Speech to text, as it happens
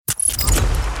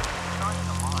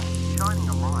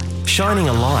shining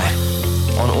a light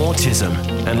on autism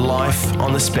and life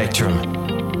on the spectrum.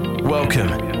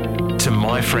 Welcome to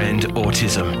My Friend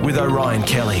Autism with Orion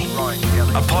Kelly,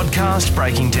 a podcast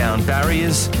breaking down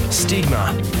barriers,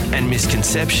 stigma, and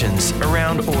misconceptions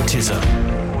around autism.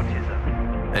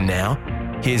 And now,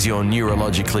 here's your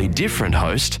neurologically different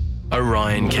host,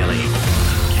 Orion Kelly.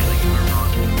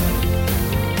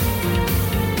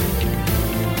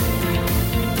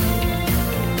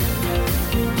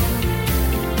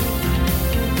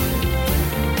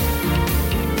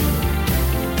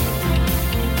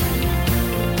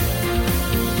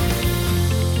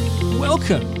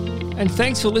 Welcome, and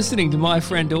thanks for listening to My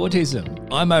Friend Autism.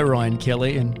 I'm Orion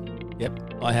Kelly, and yep,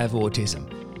 I have autism.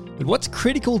 But what's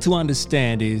critical to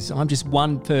understand is I'm just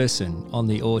one person on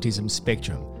the autism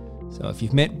spectrum. So if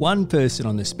you've met one person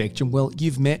on the spectrum, well,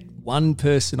 you've met one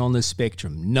person on the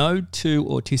spectrum. No two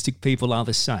autistic people are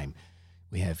the same.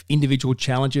 We have individual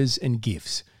challenges and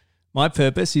gifts. My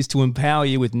purpose is to empower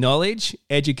you with knowledge,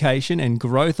 education, and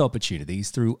growth opportunities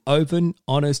through open,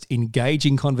 honest,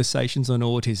 engaging conversations on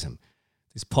autism.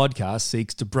 This podcast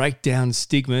seeks to break down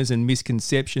stigmas and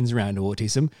misconceptions around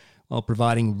autism while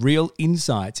providing real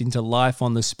insights into life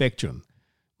on the spectrum.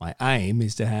 My aim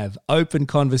is to have open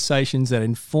conversations that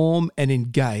inform and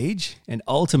engage and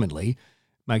ultimately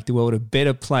make the world a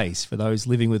better place for those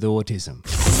living with autism.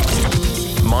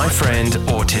 My Friend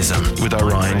Autism with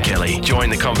Orion Kelly. Join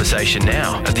the conversation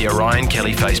now at the Orion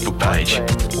Kelly Facebook page.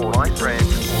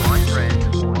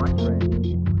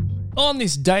 On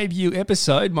this debut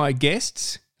episode, my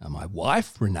guests are my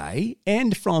wife, Renee,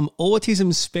 and from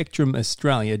Autism Spectrum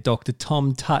Australia, Dr.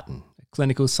 Tom Tutton, a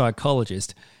clinical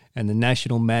psychologist and the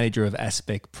National Manager of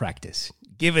Aspect Practice.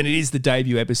 Given it is the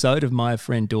debut episode of My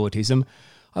Friend Autism,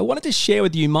 I wanted to share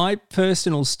with you my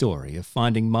personal story of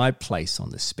finding my place on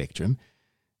the spectrum.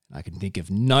 I can think of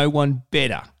no one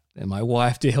better than my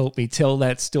wife to help me tell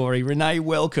that story. Renee,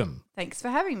 welcome. Thanks for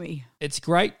having me. It's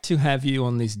great to have you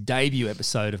on this debut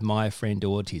episode of My Friend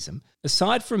Autism.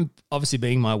 Aside from obviously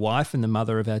being my wife and the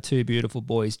mother of our two beautiful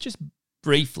boys, just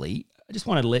briefly, I just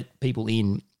wanted to let people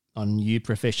in on you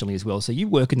professionally as well. So you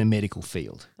work in the medical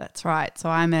field. That's right. So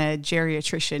I'm a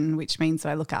geriatrician, which means that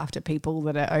I look after people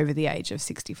that are over the age of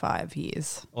 65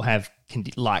 years. Or have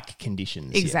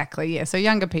conditions. Exactly, yeah. So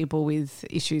younger people with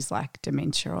issues like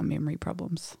dementia or memory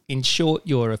problems. In short,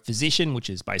 you're a physician, which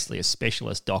is basically a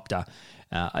specialist doctor.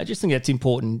 I just think that's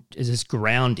important as this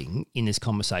grounding in this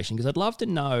conversation because I'd love to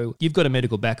know, you've got a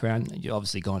medical background, you've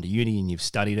obviously gone to uni and you've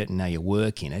studied it and now you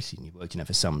work in it and you've worked in it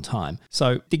for some time.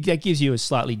 So that gives you a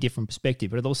slightly different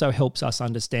perspective, but it also helps us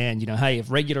understand, hey,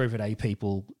 if regular everyday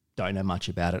people don't know much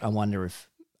about it, I wonder if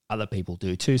other people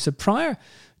do too. So prior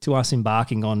to us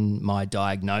embarking on my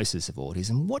diagnosis of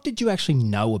autism, what did you actually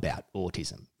know about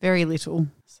autism? Very little.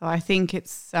 So I think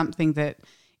it's something that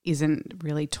isn't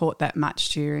really taught that much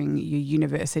during your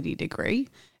university degree.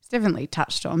 It's definitely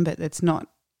touched on, but it's not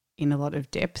in a lot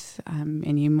of depth,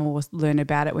 and you more learn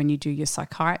about it when you do your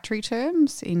psychiatry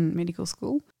terms in medical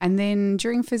school. And then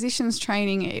during physician's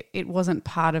training, it wasn't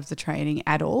part of the training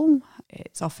at all.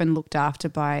 It's often looked after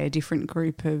by a different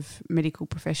group of medical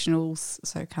professionals,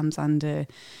 so it comes under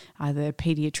either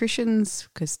paediatricians,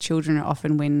 because children are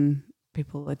often when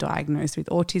people are diagnosed with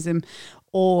autism,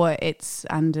 or it's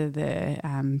under the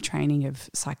training of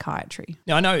psychiatry.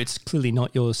 Now, I know it's clearly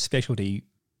not your specialty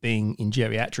being in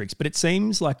geriatrics, but it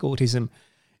seems like autism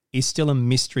is still a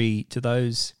mystery to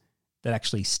those that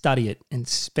actually study it and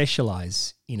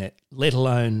specialise in it, let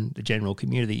alone the general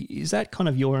community. Is that kind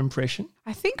of your impression?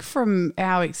 I think from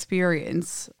our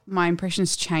experience, my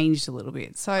impression's changed a little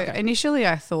bit. So initially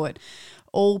I thought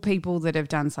all people that have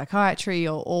done psychiatry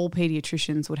or all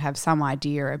paediatricians would have some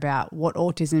idea about what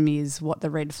autism is, what the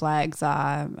red flags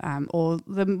are, or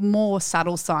the more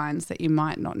subtle signs that you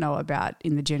might not know about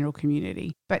in the general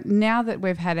community. But now that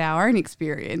we've had our own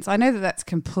experience, I know that that's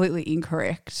completely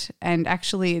incorrect. And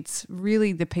actually it's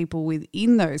really the people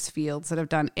within those fields that have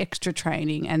done extra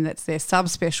training and that's their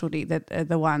subspecialty that are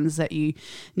the ones that you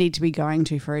need to be going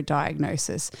to for a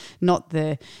diagnosis, not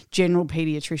the general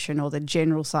paediatrician or the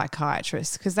general psychiatrist,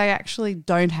 because they actually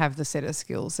don't have the set of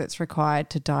skills that's required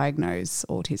to diagnose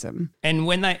autism. And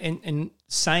when they and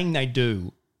saying they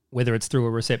do, whether it's through a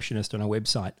receptionist on a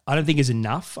website, I don't think is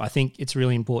enough. I think it's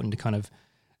really important to kind of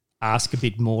ask a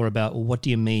bit more about, well, what do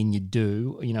you mean you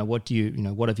do? What do you,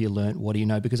 what have you learnt? What do you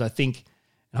know? Because I think,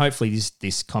 and hopefully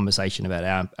this conversation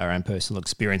about our own personal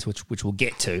experience, which we'll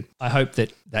get to, I hope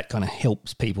that kind of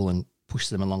helps people and push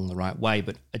them along the right way.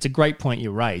 But it's a great point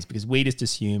you raised, because we just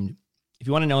assumed if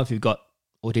you want to know if you've got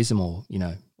autism or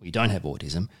you don't have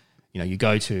autism, you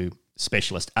go to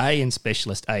specialist A and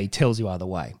specialist A tells you either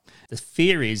way. The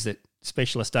fear is that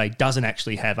Specialist A doesn't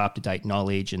actually have up-to-date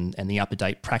knowledge and the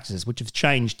up-to-date practices, which have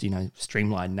changed,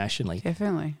 streamlined nationally.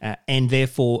 Definitely. And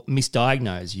therefore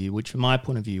misdiagnose you, which from my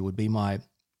point of view would be my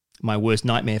worst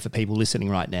nightmare for people listening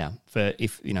right now. For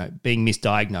if, being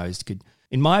misdiagnosed could,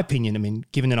 in my opinion,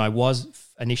 given that I was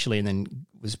initially and then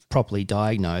was properly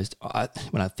diagnosed,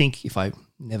 if I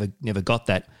never got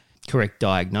that correct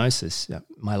diagnosis,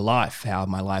 how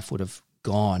my life would have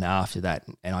gone after that,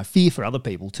 and I fear for other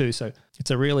people too. So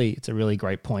it's a really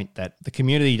great point that the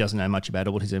community doesn't know much about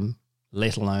autism,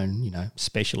 let alone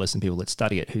specialists and people that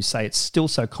study it who say it's still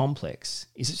so complex.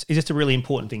 Is just a really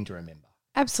important thing to remember.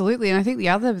 Absolutely. And I think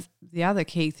the other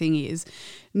key thing is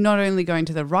not only going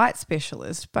to the right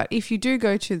specialist, but if you do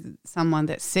go to someone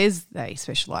that says they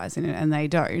specialise in it and they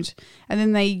don't, and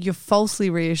then you're falsely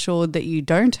reassured that you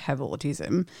don't have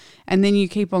autism, and then you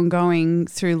keep on going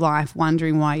through life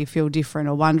wondering why you feel different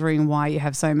or wondering why you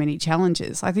have so many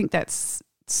challenges. I think that's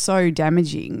so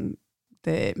damaging.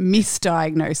 The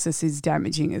misdiagnosis is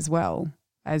damaging as well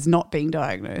as not being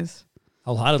diagnosed.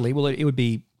 Wholeheartedly. Well, it would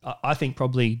be, I think,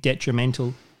 probably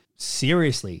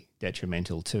seriously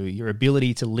detrimental to your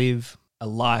ability to live a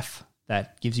life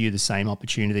that gives you the same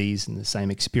opportunities and the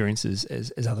same experiences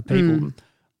as other people.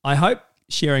 I hope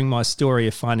sharing my story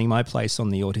of finding my place on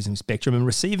the autism spectrum and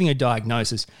receiving a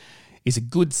diagnosis is a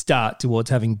good start towards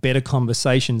having better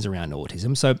conversations around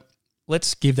autism. So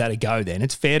let's give that a go then.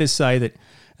 It's fair to say that,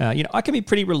 I can be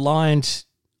pretty reliant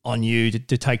on you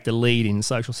to take the lead in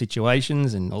social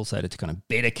situations and also to kind of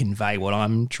better convey what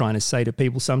I'm trying to say to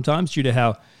people sometimes due to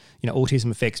how, autism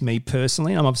affects me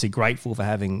personally. And I'm obviously grateful for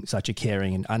having such a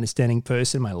caring and understanding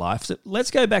person in my life. So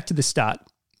let's go back to the start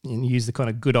and use the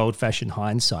kind of good old-fashioned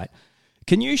hindsight.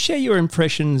 Can you share your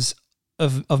impressions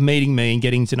of meeting me and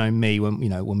getting to know me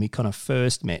when we kind of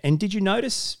first met? And did you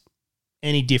notice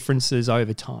any differences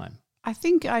over time? I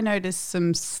think I noticed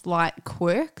some slight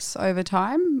quirks over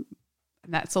time.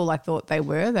 And that's all I thought they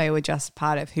were. They were just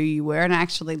part of who you were. And I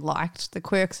actually liked the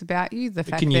quirks about you.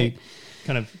 Can you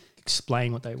kind of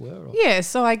explain what they were? Or? Yeah,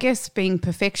 so I guess being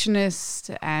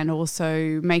perfectionist and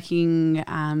also making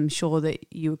sure that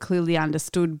you were clearly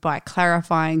understood by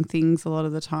clarifying things a lot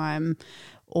of the time,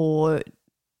 or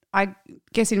I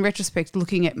guess in retrospect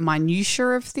looking at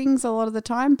minutiae of things a lot of the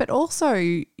time, but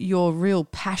also your real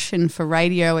passion for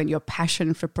radio and your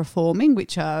passion for performing,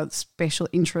 which are special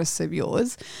interests of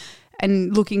yours.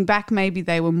 And looking back, maybe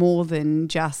they were more than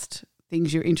just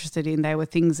things you're interested in. They were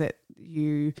things that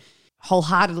you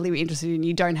wholeheartedly were interested in.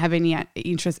 You don't have any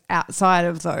interest outside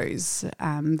of those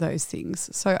things.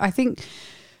 So I think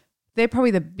they're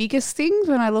probably the biggest things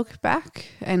when I look back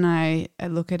and I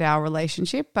look at our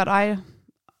relationship, but I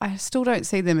still don't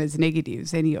see them as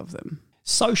negatives, any of them.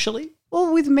 Socially?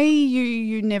 Well, with me,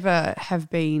 you never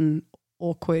have been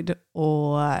awkward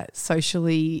or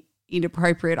socially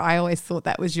inappropriate. I always thought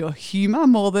that was your humour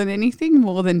more than anything,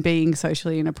 more than being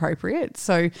socially inappropriate.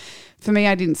 So for me,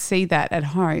 I didn't see that at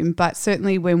home, but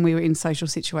certainly when we were in social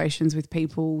situations with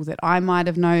people that I might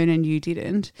have known and you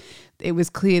didn't, it was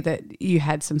clear that you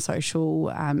had some social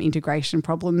integration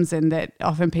problems, and that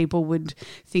often people would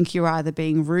think you were either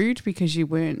being rude because you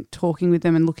weren't talking with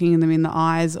them and looking them in the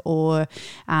eyes, or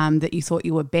that you thought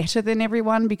you were better than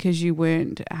everyone because you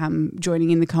weren't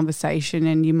joining in the conversation,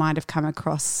 and you might have come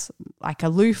across like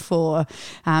aloof or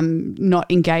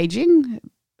not engaging.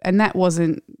 And that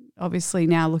wasn't, obviously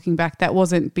now looking back, that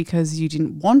wasn't because you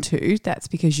didn't want to, that's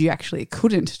because you actually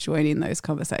couldn't join in those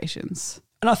conversations.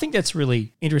 And I think that's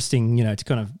really interesting, to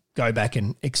kind of go back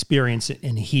and experience it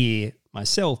and hear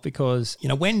myself, because,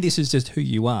 when this is just who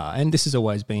you are, and this has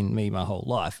always been me my whole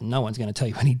life, and no one's going to tell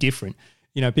you any different.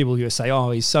 People who say,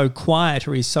 oh, he's so quiet,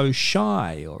 or he's so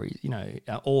shy, or,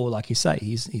 or like you say,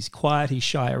 he's quiet, he's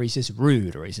shy, or he's just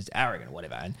rude, or he's just arrogant or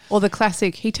whatever. Or the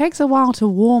classic, he takes a while to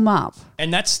warm up.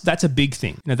 And that's a big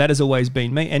thing. That has always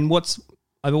been me. And what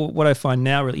I find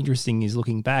now really interesting is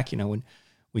looking back, when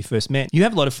we first met, you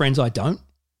have a lot of friends I don't.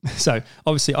 So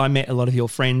obviously I met a lot of your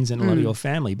friends and a lot of your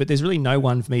family, but there's really no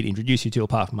one for me to introduce you to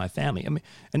apart from my family.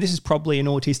 And this is probably an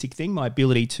autistic thing, my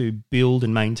ability to build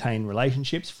and maintain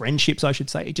relationships, friendships, I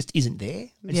should say. It just isn't there.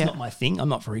 It's not my thing. I'm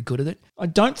not very good at it. I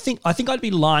think I'd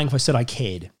be lying if I said I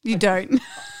cared. You don't.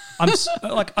 I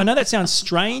know that sounds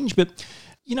strange, but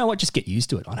you know what? Just get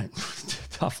used to it. I don't.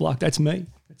 Tough luck. That's me.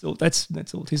 That's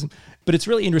autism. But it's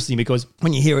really interesting because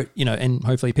when you hear it, and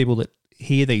hopefully people that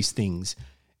hear these things,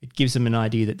 it gives them an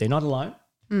idea that they're not alone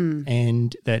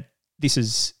and that this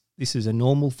is a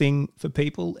normal thing for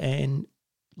people and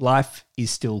life is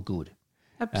still good.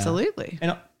 Absolutely.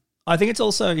 And I think it's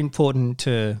also important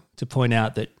to point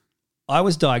out that I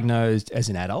was diagnosed as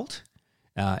an adult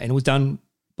and it was done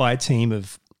by a team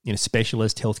of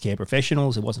specialist healthcare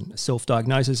professionals. It wasn't a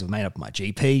self-diagnosis. I made up my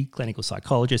GP, clinical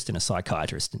psychologist, and a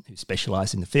psychiatrist who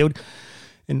specialised in the field.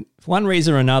 And for one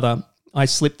reason or another, I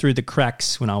slipped through the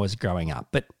cracks when I was growing up.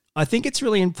 But I think it's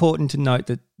really important to note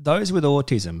that those with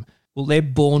autism, well, they're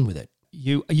born with it.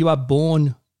 You are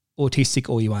born autistic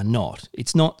or you are not.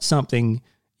 It's not something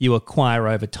you acquire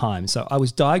over time. So I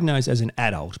was diagnosed as an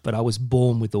adult, but I was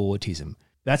born with autism.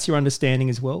 That's your understanding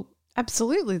as well?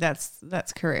 Absolutely, that's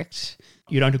correct.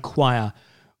 You don't acquire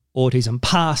autism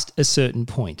past a certain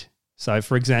point. So,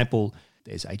 for example,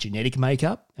 there's a genetic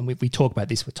makeup, and we talk about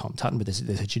this with Tom Tutton, but there's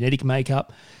a genetic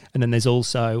makeup, and then there's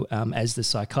also, as the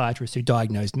psychiatrist who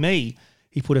diagnosed me,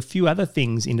 he put a few other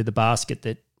things into the basket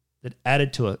that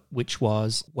added to it, which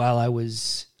was while I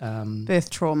was... birth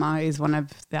trauma is one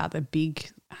of the other big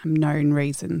known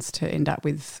reasons to end up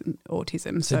with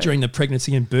autism. So during the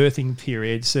pregnancy and birthing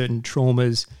period, certain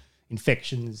traumas,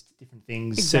 infections, different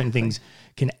things, certain things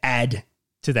can add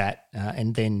to that.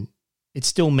 And then it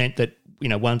still meant that,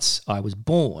 once I was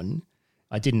born,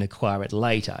 I didn't acquire it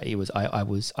later. It was I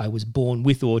was born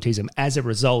with autism as a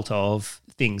result of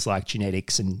things like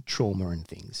genetics and trauma and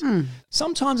things.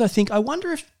 Sometimes I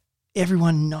wonder if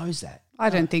everyone knows that. I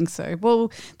don't think so.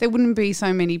 Well, there wouldn't be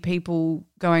so many people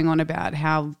going on about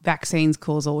how vaccines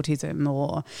cause autism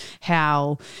or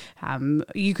how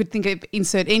you could think of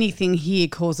insert anything here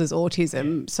causes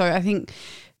autism. So I think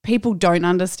people don't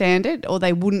understand it, or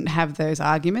they wouldn't have those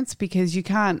arguments, because you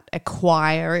can't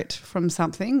acquire it from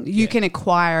something. You can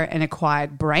acquire an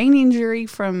acquired brain injury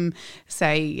from,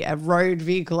 say, a road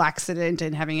vehicle accident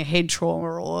and having a head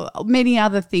trauma, or many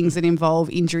other things that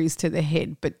involve injuries to the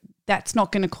head, but that's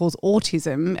not going to cause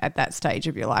autism at that stage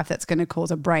of your life. That's going to cause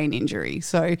a brain injury.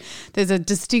 So there's a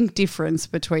distinct difference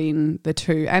between the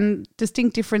two, and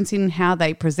distinct difference in how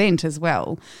they present as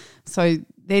well. So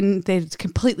then they're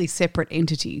completely separate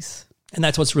entities. And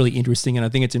that's what's really interesting. And I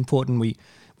think it's important we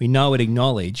know and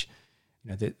acknowledge,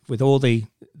 that with all the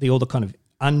kind of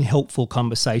unhelpful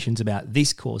conversations about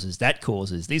this causes, that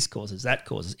causes, this causes, that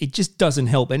causes, it just doesn't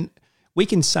help. And we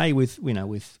can say with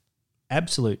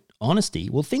absolute honesty,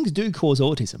 well, things do cause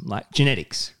autism, like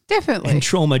genetics. Definitely. And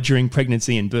trauma during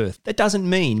pregnancy and birth. That doesn't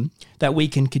mean that we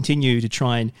can continue to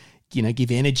try and, give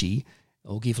energy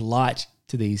or give light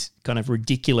to these kind of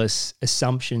ridiculous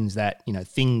assumptions that,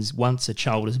 things once a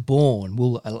child is born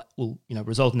will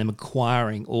result in them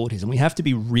acquiring autism. We have to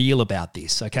be real about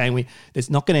this, okay? It's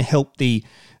not going to help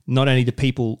not only the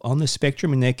people on the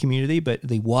spectrum in their community, but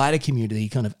the wider community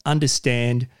kind of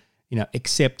understand,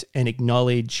 accept and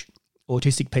acknowledge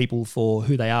autistic people for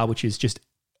who they are, which is just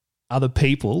other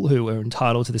people who are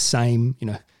entitled to the same,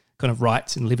 kind of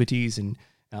rights and liberties and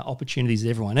opportunities as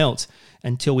everyone else,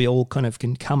 until we all kind of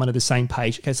can come under the same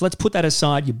page. Okay, so let's put that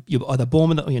aside. You're either born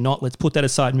with it or you're not. Let's put that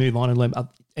aside and move on and learn,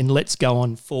 and let's go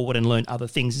on forward and learn other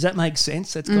things. Does that make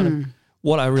sense? That's kind of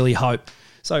what I really hope.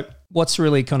 So what's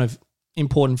really kind of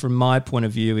important from my point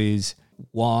of view is,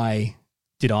 why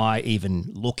did I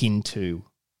even look into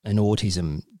an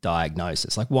autism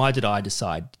diagnosis? Like, why did I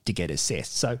decide to get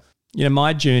assessed? So,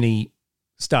 my journey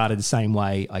started the same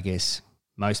way, I guess,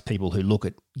 most people who look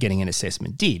at getting an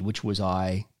assessment did, which was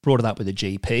I brought it up with a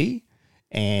GP,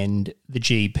 and the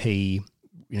GP,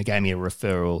 gave me a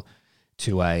referral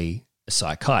to a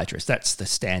psychiatrist. That's the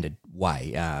standard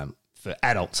way for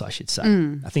adults, I should say.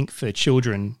 I think for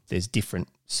children, there's different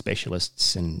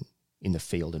specialists in the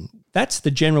field, and that's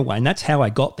the general way, and that's how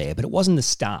I got there. But it wasn't the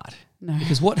start. No.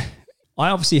 Because I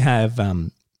obviously have,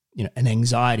 an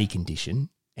anxiety condition,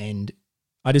 and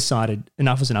I decided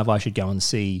enough is enough. I should go and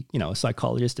see, a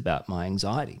psychologist about my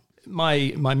anxiety.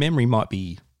 My memory might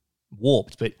be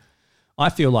warped, but I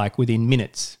feel like within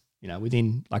minutes,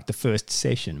 within like the first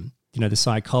session, the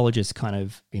psychologist kind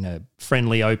of, in a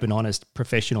friendly, open, honest,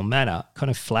 professional manner,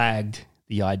 kind of flagged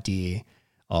the idea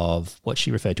of what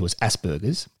she referred to as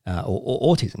Asperger's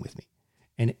or autism with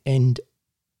me, and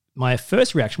my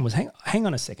first reaction was, hang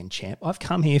on a second, champ. I've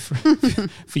come here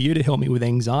for you to help me with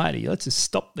anxiety. Let's just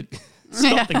stop the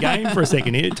game for a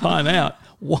second here. Time out.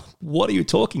 What are you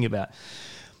talking about?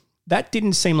 That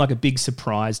didn't seem like a big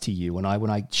surprise to you when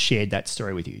I shared that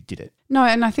story with you, did it? No,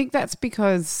 and I think that's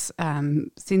because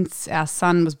since our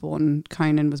son was born,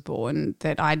 Conan was born,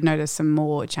 that I'd noticed some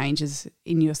more changes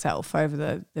in yourself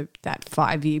over that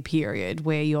 5-year period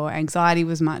where your anxiety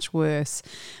was much worse.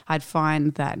 I'd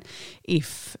find that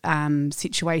if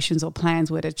situations or plans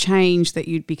were to change, that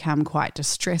you'd become quite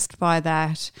distressed by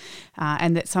that,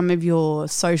 and that some of your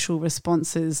social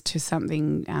responses to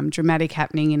something dramatic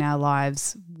happening in our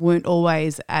lives weren't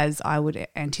always as I would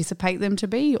anticipate them to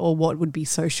be, or what would be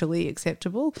socially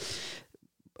acceptable.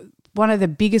 one of the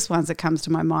biggest ones that comes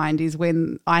to my mind is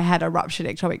when I had a ruptured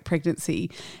ectopic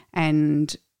pregnancy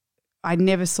and I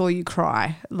never saw you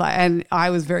cry, and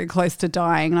I was very close to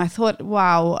dying. And I thought,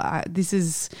 wow,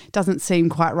 doesn't seem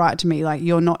quite right to me. Like,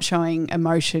 you're not showing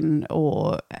emotion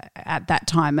or at that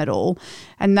time at all.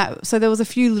 And so there was a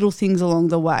few little things along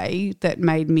the way that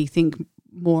made me think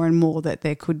more and more that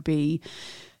there could be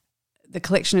the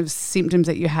collection of symptoms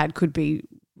that you had could be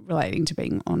relating to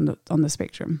being on the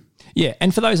spectrum. Yeah,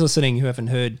 and for those listening who haven't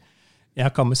heard our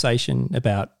conversation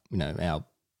about our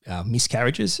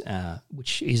miscarriages,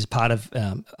 which is part of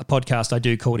a podcast I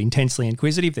do called Intensely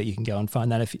Inquisitive, that you can go and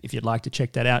find that if you'd like to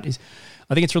check that out.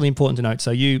 I think it's really important to note.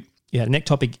 So you had an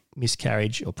ectopic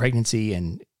miscarriage or pregnancy,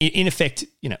 and in effect,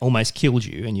 almost killed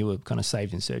you, and you were kind of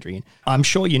saved in surgery. And I'm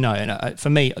sure you know, and for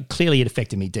me, clearly it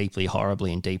affected me deeply,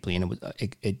 horribly, and deeply. And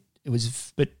it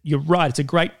was. But you're right; it's a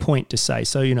great point to say.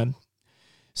 So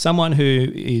someone who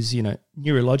is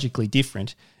neurologically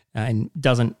different and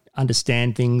doesn't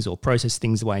understand things or process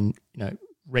things the way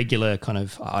regular kind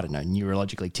of, I don't know,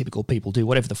 neurologically typical people do,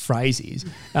 whatever the phrase is.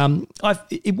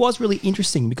 It was really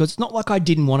interesting because it's not like I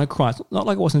didn't want to cry. It's not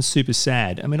like I wasn't super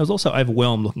sad. I mean, I was also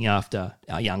overwhelmed looking after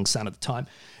our young son at the time.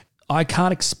 I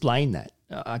can't explain that.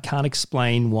 I can't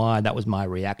explain why that was my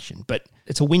reaction, but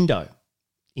it's a window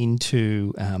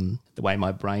into the way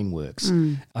my brain works.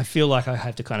 I feel like I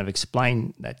have to kind of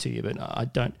explain that to you, but I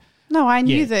don't. No, I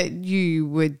knew that you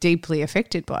were deeply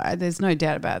affected by it. There's no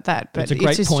doubt about that. But it's a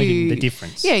great just point in the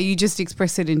difference. Yeah, you just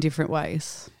express it in different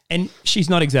ways. And she's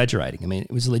not exaggerating. I mean,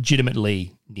 it was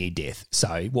legitimately near death.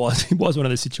 So it was one of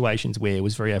those situations where it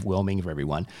was very overwhelming for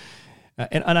everyone.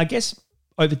 And I guess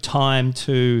over time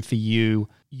too, for you,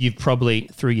 you've probably,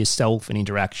 through yourself and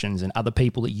interactions and other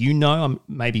people that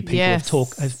maybe people have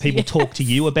talked to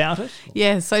you about it?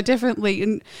 Yeah, so definitely,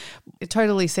 and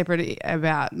totally separate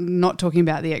about not talking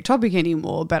about the ectopic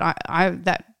anymore, but I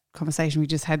that conversation we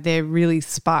just had there really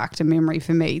sparked a memory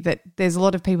for me that there's a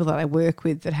lot of people that I work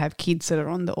with that have kids that are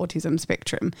on the autism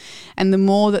spectrum, and the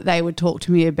more that they would talk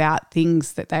to me about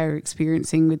things that they were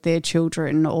experiencing with their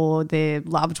children or their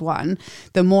loved one,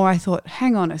 the more I thought,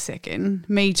 hang on a second,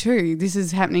 me too, this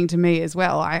is happening to me as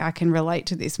well. I can relate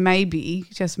to this. Maybe,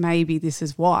 just maybe, this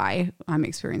is why I'm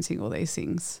experiencing all these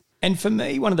things. And for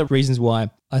me, one of the reasons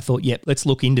why I thought, let's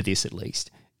look into this at least,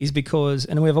 is because,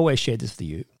 and we've always shared this with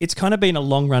you, it's kind of been a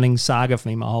long-running saga for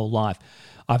me my whole life.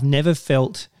 I've never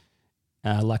felt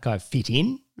like I fit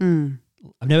in.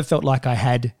 I've never felt like I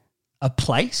had a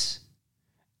place,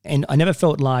 and I never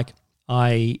felt like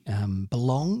I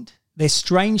belonged. They're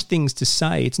strange things to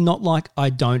say. It's not like I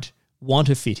don't want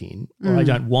to fit in or I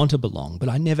don't want to belong, but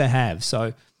I never have.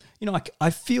 So, I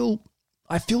feel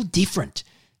different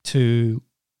to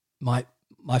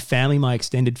my family, my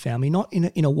extended family, not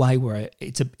in a way where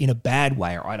it's in a bad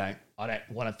way, or I don't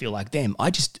want to feel like them.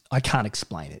 I can't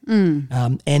explain it.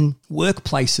 And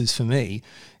workplaces for me,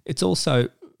 it's also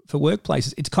for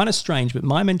workplaces, it's kind of strange, but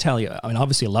my mentality, I mean,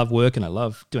 obviously I love work and I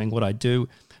love doing what I do,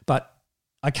 but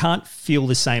I can't feel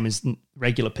the same as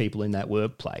regular people in that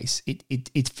workplace. It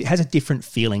has a different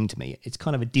feeling to me. It's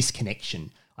kind of a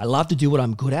disconnection. I love to do what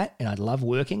I'm good at and I love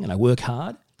working and I work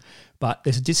hard. But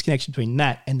there's a disconnection between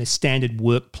that and the standard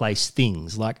workplace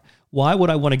things. Like, why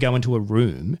would I want to go into a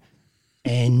room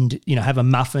and, have a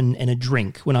muffin and a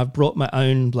drink when I've brought my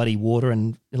own bloody water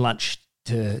and lunch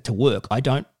to work? I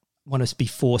don't want to be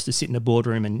forced to sit in a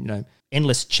boardroom and,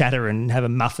 endless chatter and have a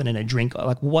muffin and a drink.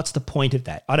 Like, what's the point of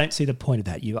that? I don't see the point of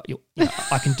that.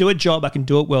 I can do a job. I can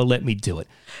do it well. Let me do it.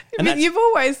 And you've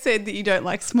always said that you don't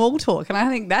like small talk, and I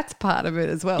think that's part of it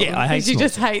as well. Yeah, I hate small talk. You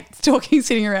just hate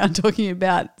sitting around talking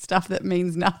about stuff that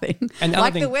means nothing, and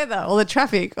like the weather or the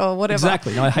traffic or whatever.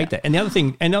 Exactly. No, I hate that. And the other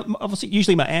thing, and obviously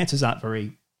usually my answers aren't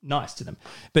very nice to them,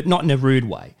 but not in a rude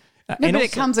way.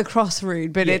 It comes across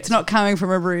rude, but it's not coming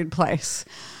from a rude place.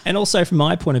 And also from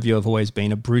my point of view, I've always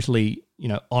been a brutally,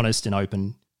 honest and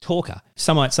open talker.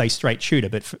 Some might say straight shooter,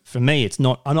 but for me, it's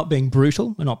not. I'm not being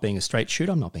brutal. I'm not being a straight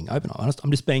shooter. I'm not being open or honest.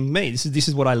 I'm just being me. This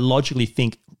is what I logically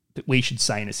think that we should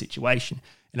say in a situation.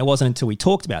 And it wasn't until we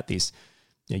talked about this,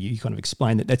 you kind of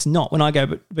explained that that's not. When I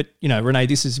go, but Renee,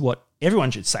 this is what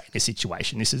everyone should say in this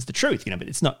situation. This is the truth, but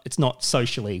it's not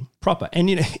socially proper. And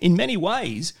in many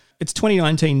ways, it's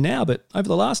 2019 now, but over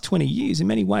the last 20 years, in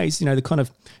many ways,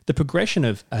 the progression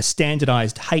of a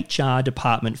standardized HR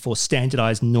department for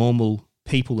standardized normal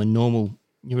people and normal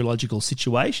neurological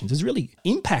situations has really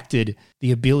impacted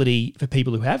the ability for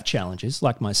people who have challenges,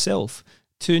 like myself,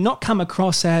 to not come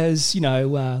across as,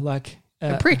 like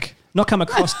a prick. Not come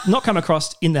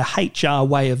across in the HR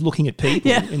way of looking at people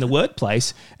in the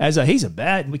workplace as he's a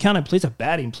bad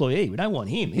employee. We don't want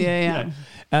him.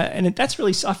 And that's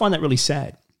really, I find that really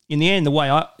sad. in the end, the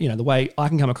way I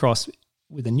can come across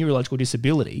with a neurological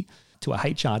disability to a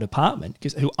HR department,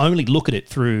 because who only look at it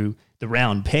through the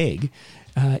round peg,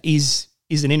 is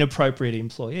an inappropriate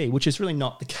employee, which is really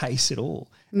not the case at all.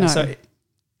 No. And so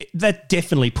that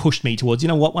definitely pushed me towards,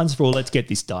 once for all, let's get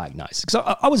this diagnosed.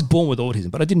 Because I was born with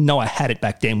autism, but I didn't know I had it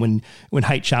back then when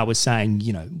HR was saying,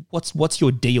 what's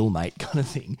your deal, mate, kind of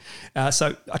thing.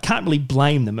 So I can't really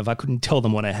blame them if I couldn't tell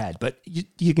them what I had. But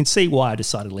you can see why I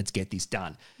decided, let's get this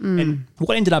done. And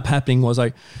what ended up happening was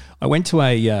I went to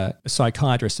a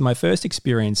psychiatrist. And my first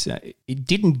experience, it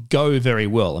didn't go very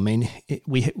well. I mean,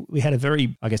 we had a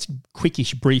very, I guess,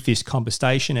 quickish, briefish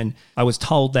conversation. And I was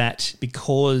told that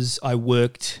because I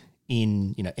worked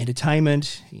in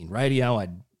entertainment, in radio,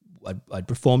 I'd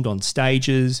performed on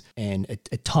stages, and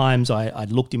at times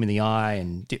I'd looked him in the eye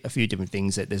and did a few different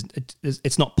things that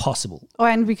it's not possible. Oh,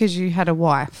 and because you had a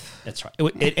wife. That's right.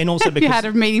 And also because you had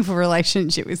a meaningful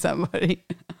relationship with somebody.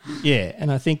 Yeah,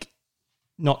 and I think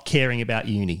not caring about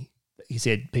uni. He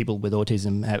said people with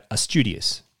autism are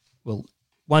studious. Well,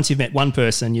 once you've met one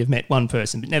person, you've met one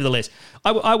person. But nevertheless,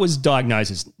 I was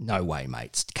diagnosed as, no way,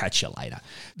 mates, catch you later.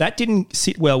 That didn't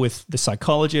sit well with the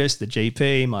psychologist, the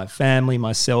GP, my family,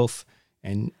 myself,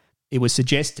 and it was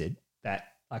suggested that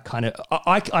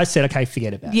I said, okay,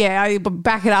 forget about it. Yeah, I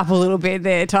back it up a little bit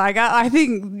there, Tiger. I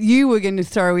think you were going to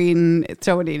throw it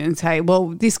in and say, well,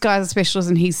 this guy's a specialist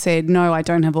and he said, no, I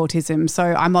don't have autism, so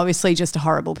I'm obviously just a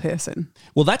horrible person.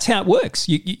 Well, that's how it works.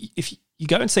 If you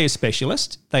go and see a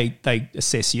specialist, they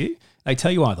assess you, they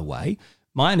tell you either way.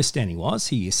 My understanding was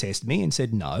he assessed me and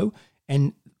said no,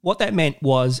 and what that meant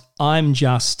was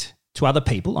to other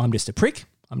people, I'm just a prick.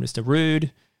 I'm just a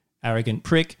rude, arrogant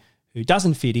prick who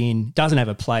doesn't fit in, doesn't have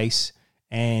a place,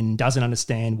 and doesn't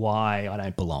understand why I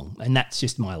don't belong. And that's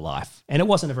just my life. And it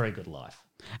wasn't a very good life.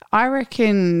 I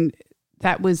reckon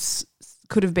that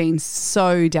could have been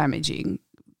so damaging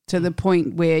to the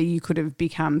point where you could have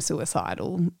become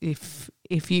suicidal if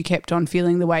you kept on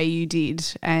feeling the way you did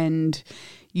and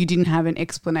you didn't have an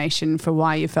explanation for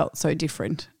why you felt so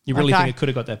different. You really think it could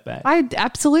have got that bad? I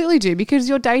absolutely do, because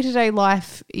your day-to-day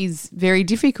life is very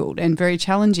difficult and very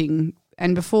challenging.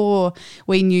 And before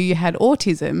we knew you had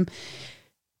autism,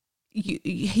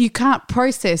 you can't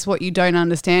process what you don't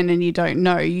understand and you don't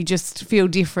know. You just feel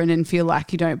different and feel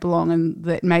like you don't belong, and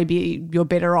that maybe you're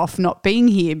better off not being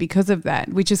here because of that,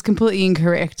 which is completely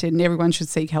incorrect, and everyone should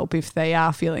seek help if they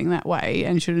are feeling that way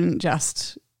and shouldn't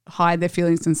just hide their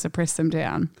feelings and suppress them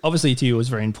down. Obviously to you it was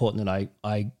very important that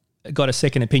I got a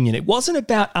second opinion. It wasn't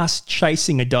about us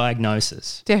chasing a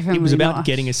diagnosis. Definitely It was about not.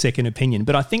 getting a second opinion.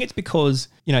 But I think it's because,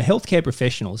 healthcare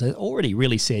professionals have already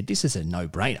really said this is a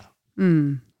no-brainer.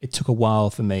 It took a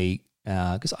while for me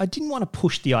because I didn't want to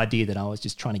push the idea that I was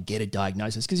just trying to get a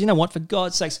diagnosis, because you know what, for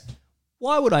God's sakes,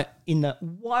 why would I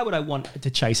want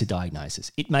to chase a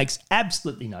diagnosis? It makes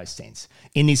absolutely no sense.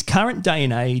 In this current day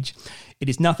and age, it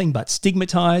is nothing but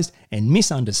stigmatized and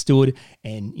misunderstood.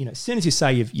 And, as soon as you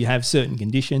say you have certain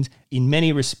conditions, in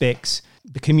many respects,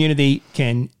 the community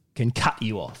can cut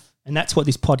you off. And that's what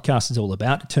this podcast is all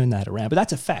about, to turn that around. But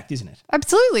that's a fact, isn't it?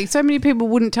 Absolutely. So many people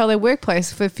wouldn't tell their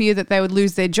workplace for fear that they would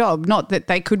lose their job. Not that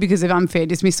they could because of unfair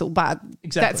dismissal, but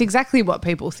that's exactly what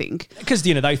people think. Because,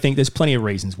 they think there's plenty of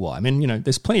reasons why. I mean,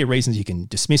 there's plenty of reasons you can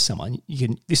dismiss someone.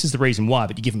 This is the reason why,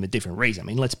 but you give them a different reason. I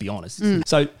mean, let's be honest.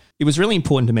 So it was really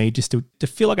important to me just to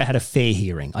feel like I had a fair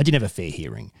hearing. I didn't have a fair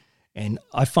hearing. And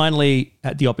I finally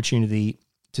had the opportunity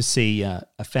to see a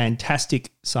fantastic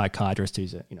psychiatrist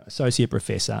who's an associate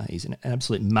professor. He's an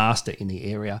absolute master in the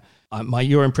area.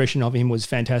 Your impression of him was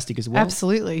fantastic as well.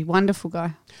 Absolutely. Wonderful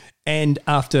guy. And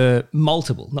after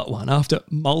multiple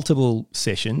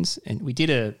sessions, and we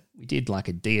did like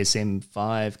a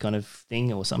DSM-5 kind of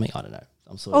thing or something. I don't know.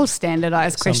 All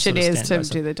standardized questionnaires to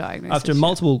do the diagnosis. After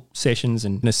multiple sessions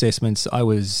and assessments, I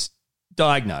was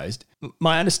diagnosed.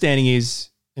 My understanding is,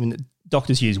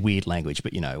 doctors use weird language,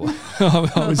 but I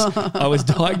was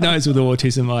diagnosed with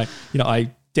autism.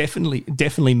 I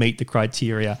definitely meet the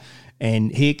criteria,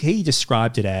 and he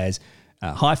described it as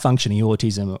high functioning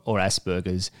autism or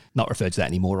Asperger's. Not referred to that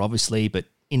anymore, obviously, but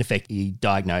in effect, he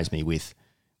diagnosed me with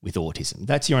autism.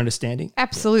 That's your understanding?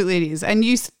 Absolutely, it is, and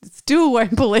you still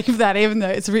won't believe that, even though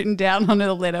it's written down on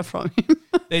a letter from him.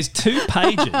 There's 2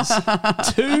 pages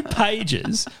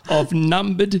of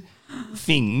numbered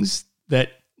things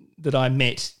that I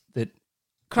met, that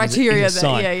criteria.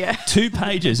 2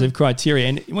 pages of criteria,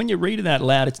 and when you read it out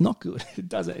loud, it's not good.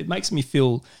 It makes me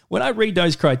feel, when I read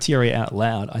those criteria out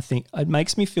loud, I think it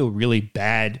makes me feel really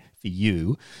bad for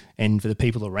you and for the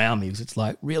people around me, because it's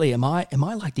like, really, am I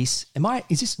like this?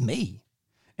 Is this me?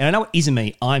 And I know it isn't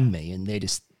me. I'm me, and they're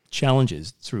just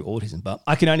challenges through autism, but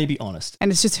I can only be honest. And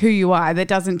it's just who you are. That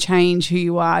doesn't change who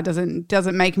you are,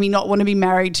 doesn't make me not want to be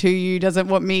married to you, doesn't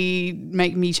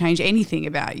make me change anything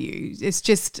about you. It's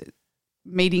just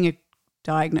meeting a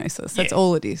diagnosis. That's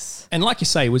all it is. And like you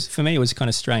say, for me it was kind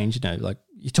of strange, like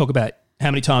you talk about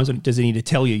how many times does it need to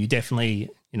tell you you definitely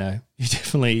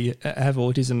have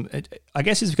autism. I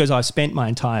guess it's because I spent my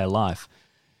entire life,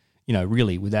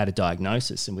 really without a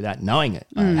diagnosis and without knowing it.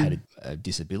 I had a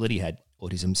disability, had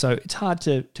autism. So it's hard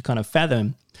to kind of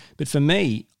fathom. But for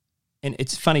me, and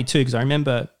it's funny too, because I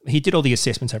remember he did all the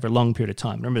assessments over a long period of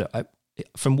time. I remember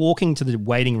from walking to the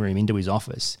waiting room into his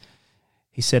office,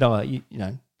 he said, I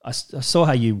saw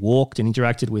how you walked and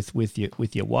interacted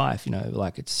with your wife,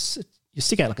 like you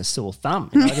stick out like a sore thumb.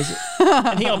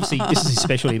 And he obviously, this is his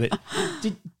specialty, but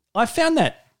I found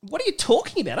that, what are you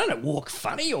talking about? I don't walk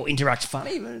funny or interact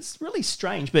funny. It's really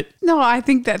strange. But no, I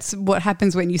think that's what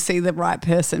happens when you see the right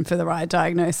person for the right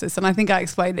diagnosis. And I think I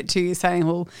explained it to you saying,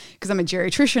 well, because I'm a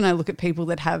geriatrician, I look at people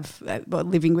that have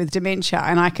living with dementia,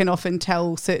 and I can often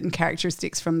tell certain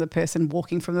characteristics from the person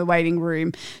walking from the waiting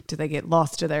room. Do they get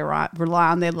lost? Do they rely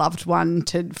on their loved one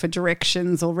for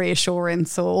directions or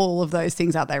reassurance, or all of those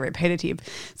things? Are they repetitive?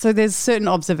 So there's certain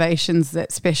observations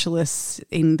that specialists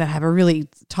that have a really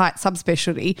tight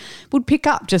subspecialty would pick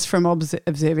up just from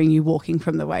observing you walking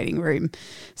from the waiting room.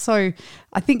 So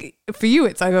I think for you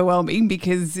it's overwhelming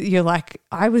because you're like,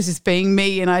 I was just being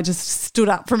me and I just stood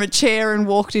up from a chair and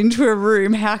walked into a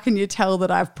room. How can you tell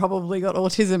that I've probably got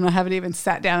autism and I haven't even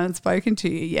sat down and spoken to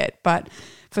you yet? But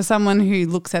for someone who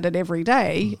looks at it every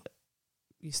day,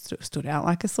 you stood out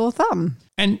like a sore thumb.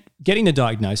 And getting the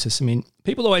diagnosis,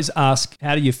 people always ask,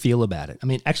 how do you feel about it?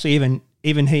 Actually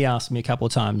even he asked me a couple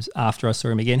of times after I saw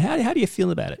him again, how do you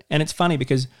feel about it? And it's funny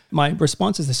because my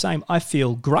response is the same. I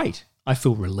feel great. I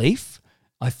feel relief.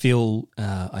 I feel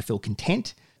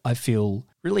content. I feel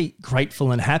really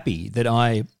grateful and happy that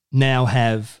I now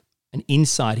have an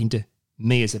insight into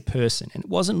me as a person. And it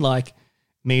wasn't like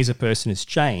me as a person has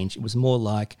changed. It was more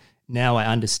like now I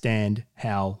understand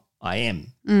how I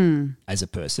am as a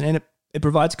person. And it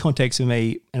provides context for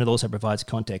me, and it also provides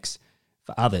context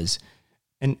for others.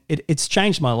 And it's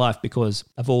changed my life because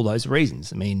of all those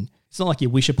reasons. It's not like you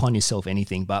wish upon yourself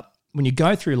anything, but when you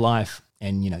go through life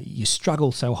and, you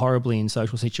struggle so horribly in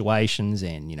social situations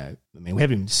and, we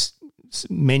haven't even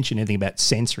mentioned anything about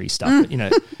sensory stuff,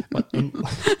 but,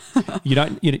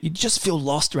 you just feel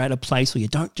lost or at a place where you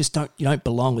don't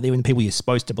belong with even the people you're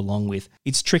supposed to belong with.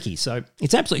 It's tricky. So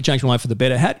it's absolutely changed my life for the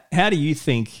better. How do you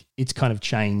think it's kind of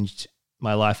changed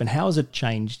my life, and how has it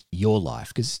changed your life?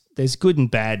 Because there's good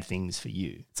and bad things for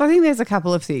you. So I think there's a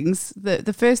couple of things.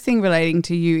 The first thing relating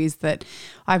to you is that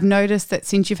I've noticed that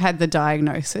since you've had the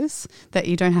diagnosis that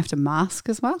you don't have to mask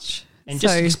as much. And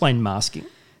just explain masking.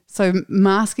 So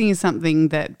masking is something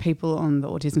that people on the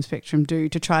autism spectrum do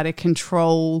to try to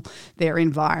control their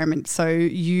environment. So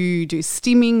you do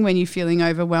stimming when you're feeling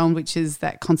overwhelmed, which is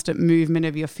that constant movement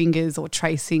of your fingers or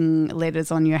tracing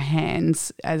letters on your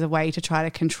hands as a way to try to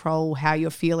control how you're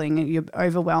feeling and you're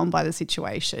overwhelmed by the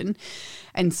situation.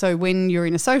 And so when you're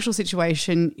in a social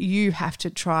situation, you have to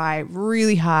try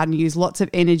really hard and use lots of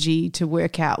energy to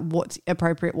work out what's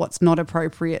appropriate, what's not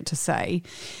appropriate to say.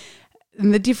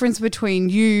 And the difference between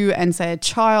you and, say, a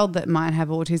child that might have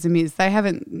autism is they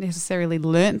haven't necessarily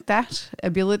learnt that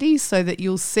ability, so that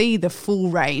you'll see the full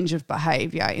range of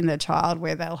behaviour in the child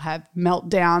where they'll have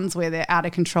meltdowns, where they're out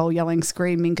of control, yelling,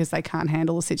 screaming because they can't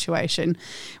handle the situation,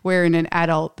 where in an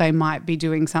adult they might be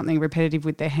doing something repetitive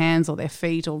with their hands or their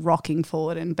feet or rocking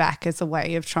forward and back as a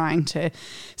way of trying to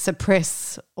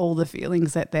suppress all the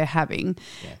feelings that they're having.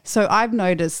 Yeah. So I've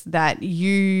noticed that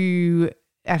you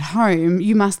at home,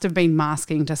 you must have been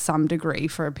masking to some degree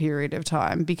for a period of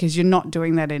time because you're not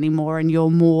doing that anymore, and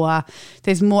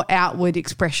there's more outward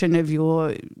expression of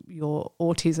your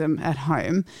autism at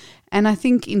home. And I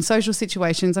think in social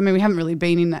situations, we haven't really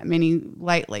been in that many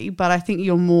lately, but I think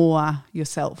you're more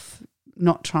yourself,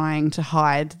 not trying to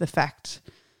hide the fact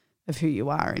of who you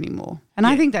are anymore. And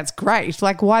I think that's great.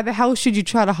 Like, why the hell should you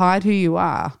try to hide who you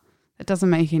are? It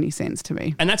doesn't make any sense to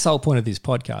me. And that's the whole point of this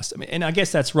podcast. And I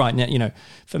guess that's right. Now,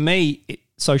 for me,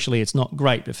 socially, it's not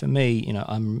great, but for me,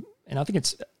 I think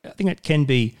it can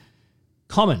be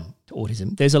common to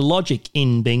autism. There's a logic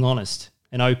in being honest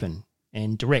and open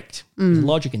and direct. There's a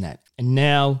logic in that. And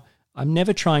now I'm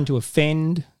never trying to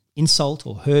offend, insult,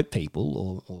 or hurt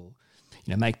people or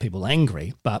make people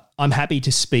angry, but I'm happy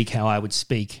to speak how I would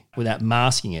speak without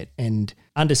masking it, and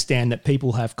understand that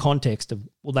people have context of,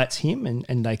 well, that's him,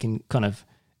 and they can kind of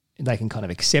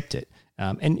accept it.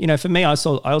 And for me, I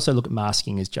also look at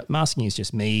masking as masking is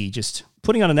just me just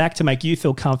putting on an act to make you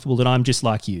feel comfortable that I'm just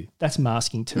like you. That's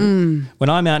masking too. When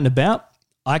I'm out and about,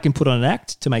 I can put on an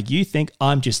act to make you think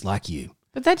I'm just like you.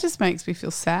 But that just makes me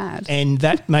feel sad. And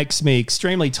that makes me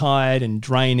extremely tired and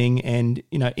draining. And,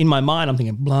 in my mind, I'm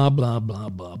thinking blah, blah, blah,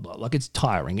 blah, blah. Like it's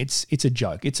tiring. It's a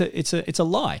joke. It's a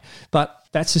lie. But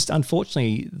that's just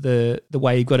unfortunately the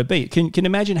way you've got to be. Can you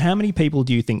imagine how many people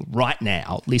do you think right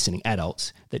now, listening,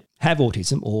 adults that have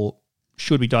autism or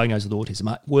should be diagnosed with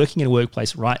autism, are working in a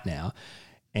workplace right now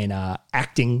and are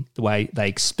acting the way they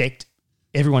expect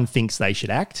everyone thinks they should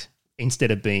act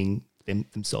instead of being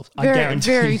themselves. I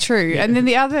guarantee. Very true. Yeah. And then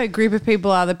the other group of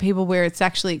people are the people where it's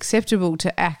actually acceptable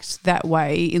to act that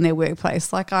way in their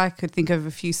workplace. Like I could think of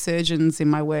a few surgeons in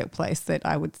my workplace that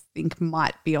I would think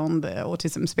might be on the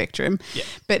autism spectrum,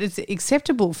 but it's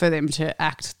acceptable for them to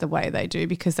act the way they do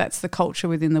because that's the culture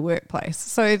within the workplace.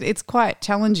 So it's quite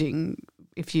challenging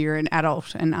if you're an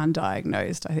adult and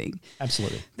undiagnosed, I think.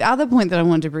 Absolutely. The other point that I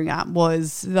wanted to bring up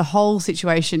was the whole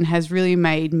situation has really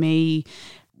made me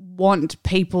want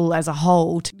people as a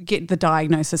whole to get the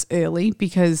diagnosis early,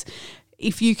 because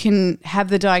if you can have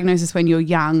the diagnosis when you're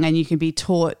young and you can be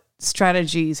taught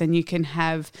strategies and you can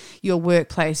have your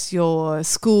workplace, your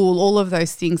school, all of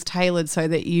those things tailored so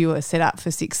that you are set up for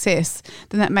success,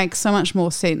 then that makes so much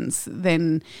more sense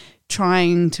than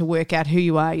trying to work out who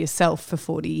you are yourself for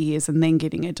 40 years and then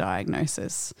getting a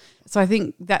diagnosis. So I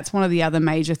think that's one of the other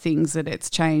major things that it's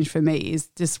changed for me, is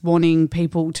just wanting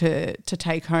people to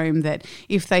take home that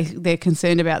if they're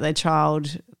concerned about their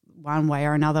child one way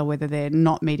or another, whether they're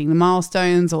not meeting the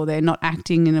milestones or they're not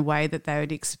acting in a way that they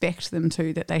would expect them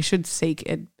to, that they should seek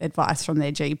advice from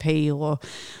their GP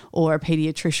or a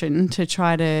paediatrician to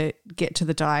try to get to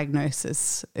the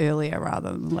diagnosis earlier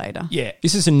rather than later. Yeah,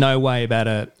 this is in no way about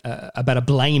a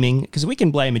blaming, because we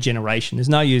can blame a generation. There's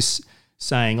no use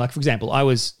saying, like, for example, I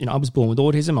was born with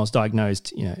autism. I was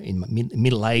diagnosed, in my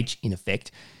middle age, in effect.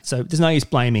 So there's no use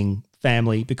blaming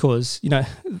family because,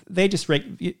 they're just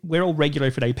we're all regular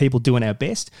everyday people doing our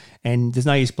best, and there's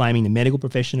no use blaming the medical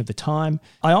profession of the time.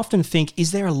 I often think,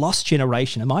 is there a lost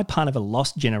generation? Am I part of a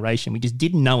lost generation? We just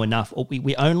didn't know enough, or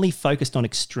we only focused on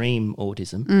extreme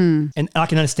autism. And I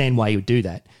can understand why you would do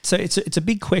that. So it's a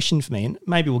big question for me, and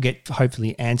maybe we'll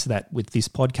hopefully answer that with this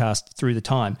podcast through the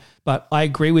time. But I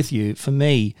agree with you. For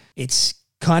me, it's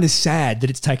kind of sad that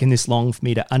it's taken this long for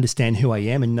me to understand who I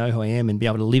am and know who I am and be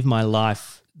able to live my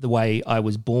life the way I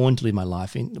was born to live my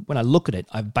life. And when I look at it,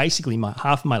 I've basically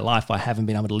half of my life I haven't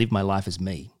been able to live my life as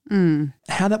me.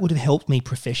 How that would have helped me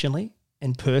professionally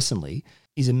and personally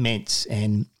is immense.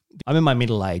 And I'm in my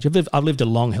middle age. I've lived a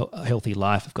long, healthy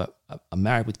life. I'm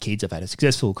married with kids. I've had a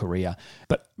successful career.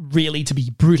 But really, to be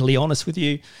brutally honest with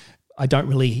you, I don't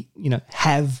really,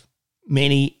 have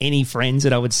any friends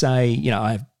that I would say,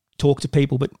 I've talked to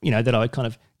people, but, that I kind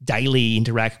of daily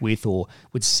interact with or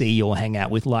would see or hang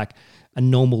out with, like a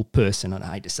normal person. And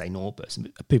I hate to say normal person,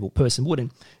 but a person would.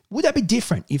 And would that be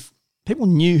different if people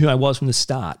knew who I was from the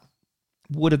start?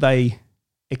 Would have they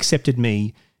accepted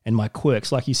me and my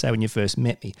quirks, like you say, when you first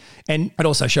met me? And it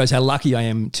also shows how lucky I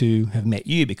am to have met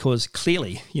you, because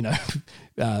clearly,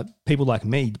 people like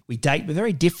me, we date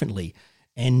very differently,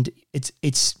 and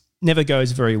it's never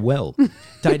goes very well.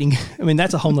 Dating,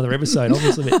 that's a whole nother episode,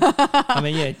 obviously.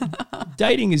 But,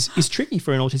 dating is tricky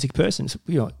for an autistic person. It's,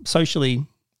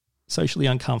 socially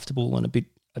uncomfortable and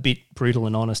a bit brutal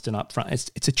and honest and upfront.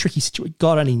 It's a tricky situation.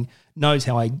 God only knows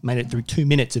how I made it through 2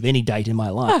 minutes of any date in my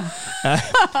life.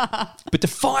 But to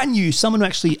find someone who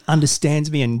actually understands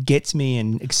me and gets me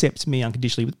and accepts me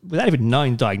unconditionally without even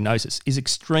knowing the diagnosis is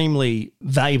extremely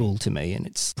valuable to me, and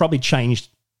it's probably changed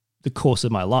the course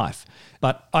of my life.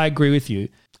 But I agree with you.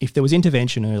 If there was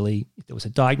intervention early, if there was a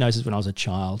diagnosis when I was a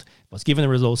child, if I was given the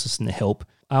resources and the help,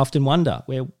 I often wonder,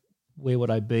 where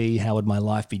would I be? How would my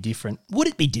life be different? Would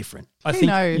it be different? Who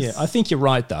knows? Yeah, I think you're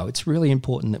right, though. It's really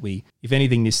important that we, if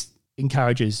anything, this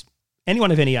encourages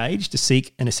anyone of any age to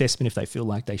seek an assessment if they feel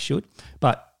like they should.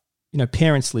 But,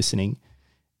 parents listening,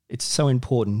 it's so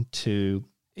important to...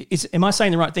 am I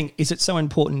saying the right thing? Is it so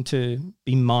important to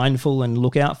be mindful and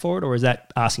look out for it, or is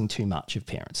that asking too much of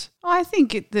parents? I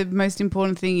think the most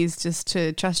important thing is just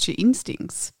to trust your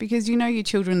instincts, because you know your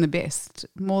children the best,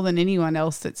 more than anyone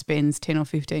else that spends 10 or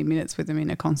 15 minutes with them in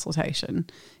a consultation.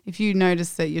 If you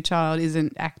notice that your child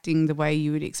isn't acting the way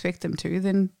you would expect them to,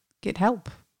 then get help.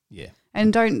 Yeah.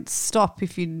 And don't stop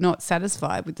if you're not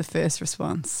satisfied with the first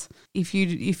response. If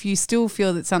you still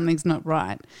feel that something's not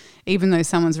right, even though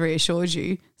someone's reassured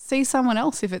you, see someone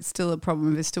else if it's still a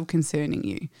problem, if it's still concerning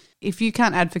you. If you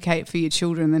can't advocate for your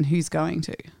children, then who's going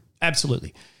to?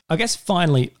 Absolutely. I guess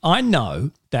finally, I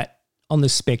know that on the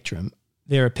spectrum,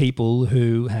 there are people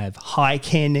who have high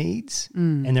care needs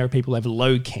and there are people who have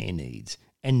low care needs,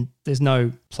 and there's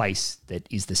no place that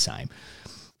is the same.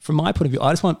 From my point of view,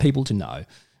 I just want people to know,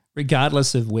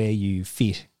 regardless of where you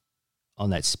fit on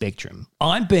that spectrum,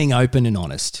 I'm being open and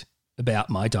honest about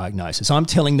my diagnosis. I'm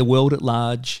telling the world at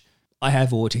large I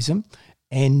have autism,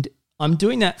 and I'm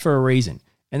doing that for a reason.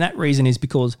 And that reason is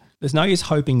because there's no use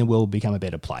hoping the world will become a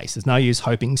better place. There's no use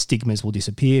hoping stigmas will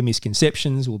disappear,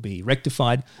 misconceptions will be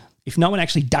rectified if no one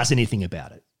actually does anything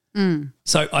about it.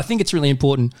 So I think it's really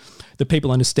important that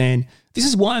people understand this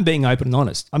is why I'm being open and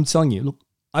honest. I'm telling you, look,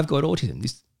 I've got autism.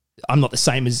 I'm not the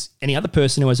same as any other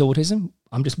person who has autism.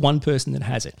 I'm just one person that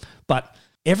has it. But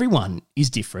everyone is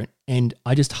different, and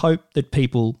I just hope that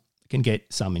people can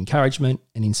get some encouragement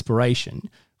and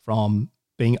inspiration from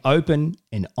being open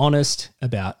and honest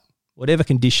about whatever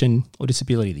condition or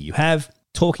disability that you have,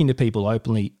 talking to people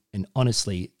openly and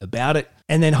honestly about it,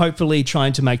 and then hopefully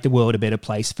trying to make the world a better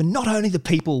place for not only the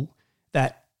people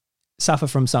that suffer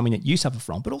from something that you suffer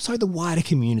from, but also the wider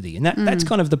community. And that's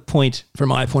kind of the point from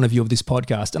my point of view of this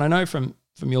podcast. And I know from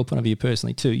your point of view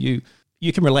personally too, you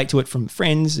can relate to it from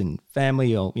friends and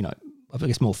family, or, you know, I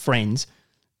guess more friends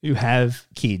who have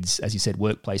kids, as you said,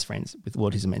 workplace friends with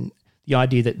autism, and the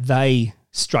idea that they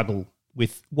struggle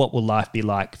with what will life be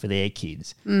like for their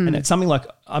kids. And it's something like,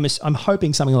 I'm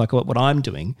hoping something like what I'm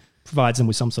doing provides them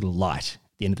with some sort of light at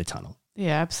the end of the tunnel.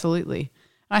 Yeah, absolutely.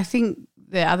 I think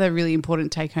the other really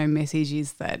important take-home message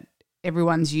is that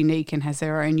everyone's unique and has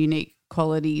their own unique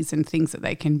qualities and things that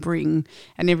they can bring,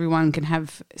 and everyone can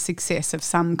have success of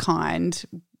some kind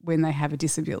when they have a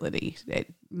disability.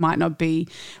 It might not be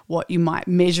what you might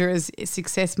measure as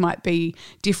success, might be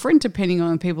different depending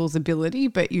on people's ability,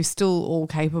 but you're still all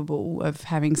capable of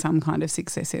having some kind of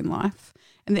success in life.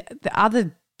 And the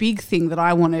other big thing that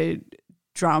I want to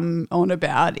drum on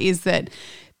about is that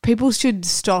people should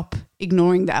stop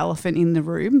ignoring the elephant in the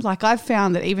room. Like, I've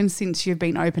found that even since you've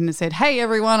been open and said, hey,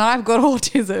 everyone, I've got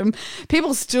autism,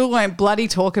 people still won't bloody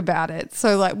talk about it.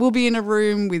 So, like, we'll be in a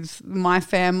room with my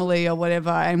family or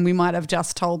whatever, and we might have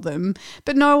just told them,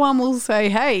 but no one will say,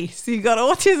 hey, so you got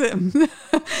autism.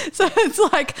 So it's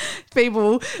like,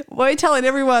 people, we're telling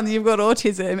everyone that you've got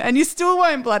autism and you still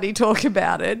won't bloody talk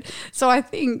about it. So I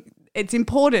think it's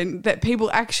important that people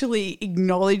actually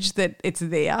acknowledge that it's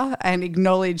there and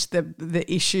acknowledge the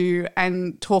issue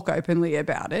and talk openly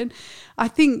about it. I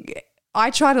think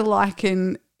I try to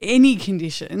liken any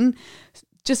condition,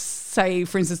 just say,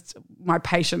 for instance, my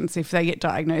patients, if they get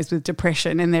diagnosed with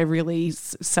depression and they're really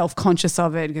self-conscious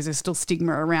of it because there's still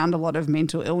stigma around a lot of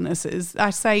mental illnesses, I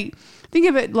say, think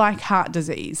of it like heart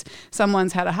disease.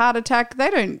 Someone's had a heart attack. They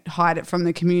don't hide it from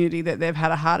the community that they've had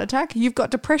a heart attack. You've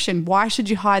got depression. Why should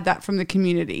you hide that from the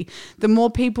community? The more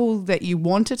people that you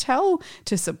want to tell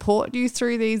to support you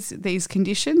through these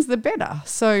conditions, the better.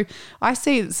 So I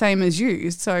see it the same as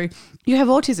you. So you have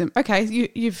autism. Okay,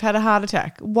 you've had a heart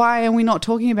attack. Why are we not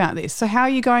talking about this? So how are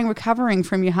you going recovering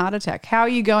from your heart attack? How are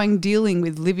you going dealing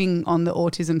with living on the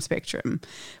autism spectrum?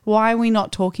 Why are we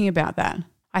not talking about that?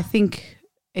 I think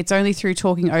it's only through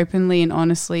talking openly and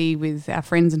honestly with our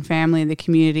friends and family and the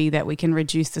community that we can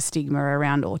reduce the stigma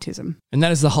around autism. And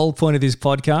that is the whole point of this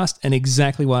podcast, and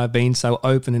exactly why I've been so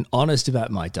open and honest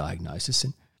about my diagnosis.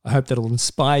 And I hope that'll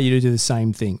inspire you to do the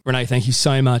same thing. Renee, thank you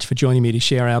so much for joining me to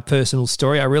share our personal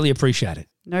story. I really appreciate it.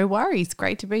 No worries.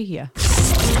 Great to be here.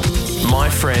 My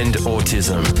Friend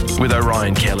Autism with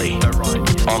Orion Kelly.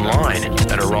 Online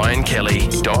at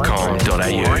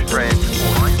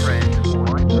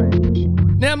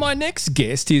orionkelly.com.au. Now, my next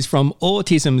guest is from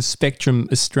Autism Spectrum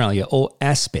Australia, or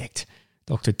ASPECT.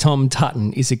 Dr. Tom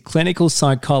Tutton is a clinical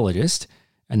psychologist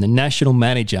and the national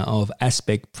manager of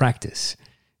ASPECT Practice.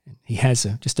 He has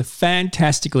just a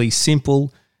fantastically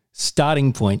simple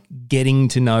starting point, getting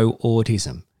to know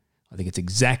autism. I think it's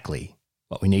exactly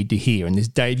what we need to hear in this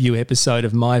debut episode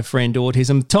of My Friend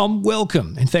Autism. Tom,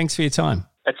 welcome, and thanks for your time.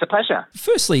 It's a pleasure.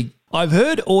 Firstly, I've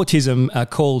heard autism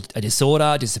called a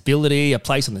disorder, disability, a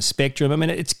place on the spectrum. I mean,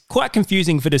 it's quite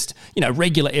confusing for just,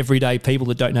 regular everyday people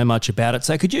that don't know much about it.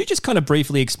 So could you just kind of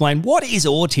briefly explain what is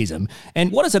autism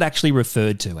and what is it actually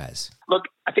referred to as? Look,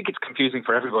 I think it's confusing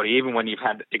for everybody, even when you've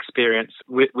had experience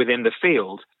within the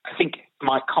field. I think I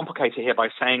might complicate it here by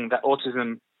saying that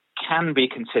autism can be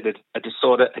considered a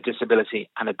disorder, a disability,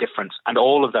 and a difference, and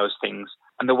all of those things.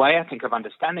 And the way I think of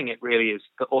understanding it really is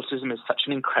that autism is such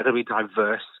an incredibly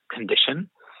diverse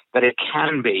condition that it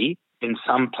can be, in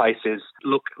some places,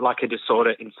 look like a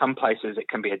disorder. In some places, it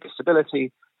can be a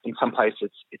disability. In some places,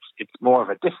 it's more of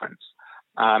a difference.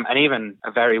 And even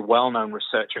a very well-known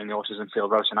researcher in the autism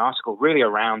field wrote an article really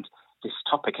around this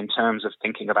topic in terms of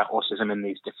thinking about autism in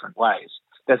these different ways.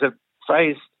 There's a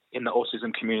phrase in the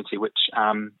autism community, which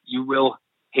you will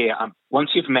hear. Once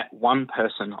you've met one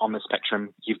person on the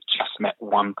spectrum, you've just met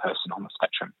one person on the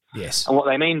spectrum. Yes. And what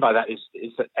they mean by that is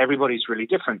that everybody's really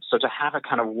different. So to have a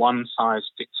kind of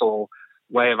one-size-fits-all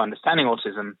way of understanding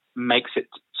autism makes it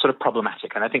sort of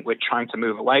problematic. And I think we're trying to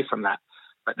move away from that.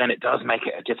 But then it does make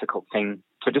it a difficult thing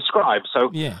to describe.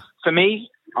 So for me,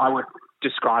 I would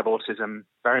describe autism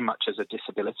very much as a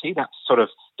disability. That's sort of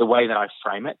the way that I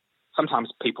frame it.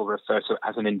 Sometimes people refer to it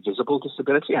as an invisible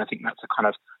disability. I think that's a kind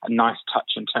of a nice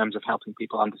touch in terms of helping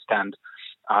people understand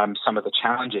some of the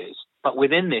challenges. But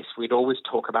within this, we'd always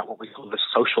talk about what we call the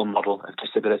social model of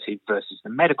disability versus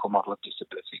the medical model of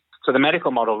disability. So the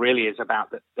medical model really is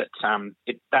about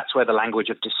that's where the language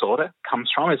of disorder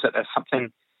comes from, is that there's something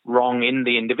wrong in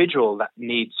the individual that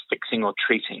needs fixing or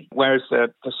treating. Whereas the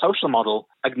social model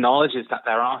acknowledges that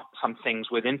there are some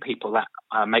things within people that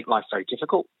make life very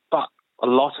difficult, but a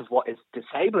lot of what is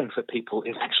disabling for people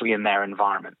is actually in their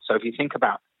environment. So if you think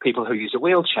about people who use a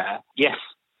wheelchair, yes,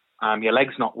 your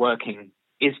leg's not working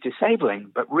is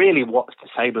disabling, but really what's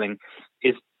disabling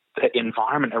is the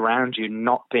environment around you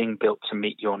not being built to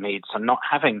meet your needs. So not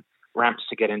having ramps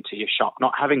to get into your shop,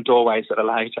 not having doorways that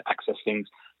allow you to access things,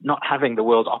 not having the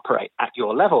world operate at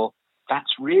your level,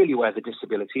 that's really where the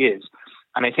disability is.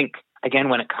 And I think, again,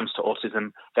 when it comes to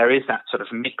autism, there is that sort of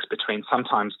mix between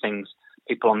sometimes things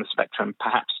people on the spectrum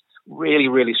perhaps really,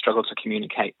 really struggle to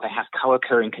communicate. They have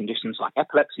co-occurring conditions like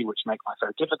epilepsy, which make life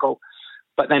very difficult.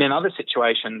 But then in other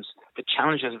situations, the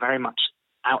challenge is very much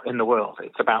out in the world.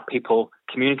 It's about people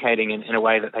communicating in a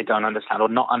way that they don't understand or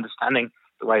not understanding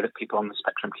the way that people on the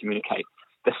spectrum communicate.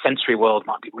 The sensory world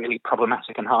might be really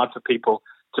problematic and hard for people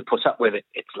to put up with it.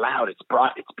 It's loud, it's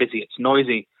bright, it's busy, it's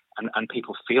noisy, and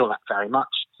people feel that very much.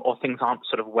 Or things aren't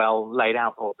sort of well laid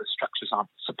out, or the structures aren't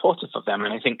supportive of them.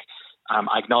 And I think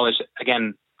I acknowledge,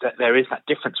 again, that there is that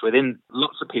difference within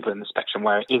lots of people in the spectrum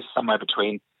where it is somewhere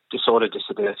between disorder,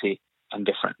 disability, and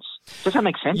difference. Does that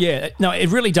make sense? Yeah, no, it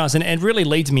really does, and it really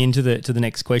leads me into the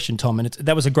next question, Tom. And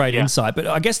that was a great insight. But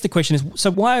I guess the question is: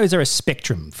 so why is there a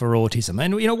spectrum for autism?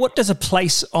 And what does a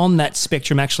place on that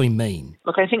spectrum actually mean?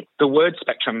 Look, I think the word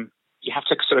spectrum, you have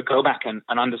to sort of go back and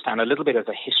understand a little bit of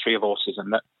the history of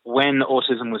autism. That when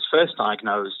autism was first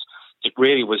diagnosed, it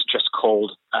really was just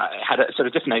called, it had a sort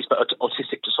of different names, but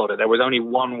autistic disorder. There was only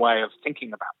one way of thinking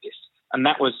about this, and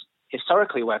that was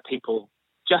historically where people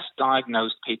just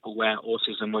diagnosed people where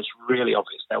autism was really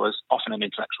obvious. There was often an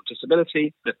intellectual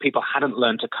disability, that people hadn't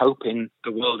learned to cope in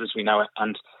the world as we know it,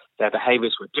 and their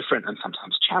behaviors were different and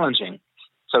sometimes challenging.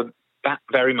 So that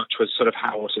very much was sort of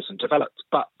how autism developed.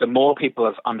 But the more people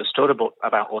have understood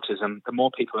about autism, the more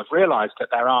people have realized that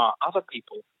there are other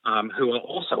people who are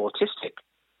also autistic,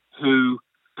 who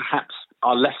perhaps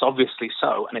are less obviously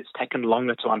so, and it's taken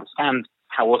longer to understand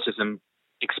how autism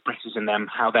expresses in them,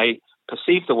 how they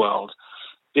perceive the world.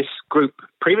 This group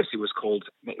previously was called,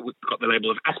 it got the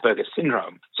label of Asperger's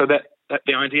syndrome. So that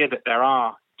the idea that there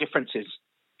are differences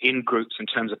in groups in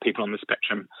terms of people on the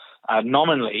spectrum,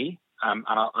 nominally, and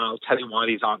I'll tell you why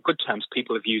these aren't good terms,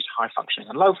 people have used high functioning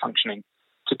and low functioning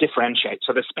to differentiate.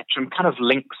 So the spectrum kind of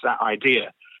links that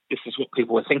idea. This is what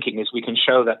people were thinking, is we can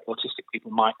show that autistic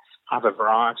people might have a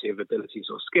variety of abilities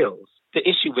or skills. The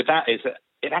issue with that is that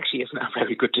it actually isn't a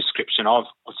very good description of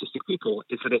autistic people,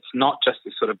 is that it's not just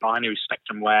this sort of binary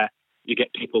spectrum where you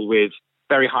get people with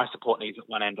very high support needs at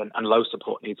one end and low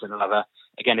support needs at another.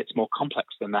 Again, it's more complex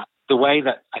than that. The way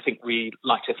that I think we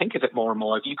like to think of it more and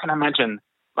more, if you can imagine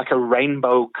like a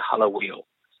rainbow color wheel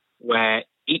where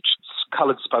each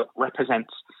colored spoke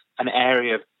represents an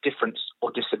area of difference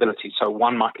or disability. So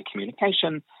one might be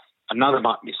communication, another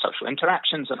might be social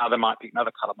interactions, another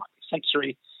color might be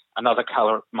sensory, another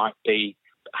color might be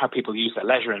how people use their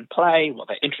leisure and play, what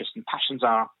their interests and passions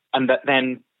are. And that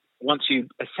then once you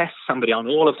assess somebody on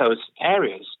all of those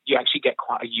areas, you actually get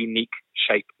quite a unique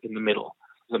shape in the middle.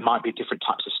 There might be different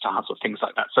types of stars or things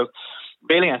like that. So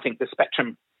really, I think the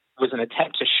spectrum was an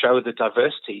attempt to show the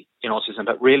diversity in autism,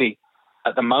 but really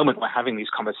at the moment we're having these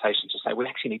conversations to say we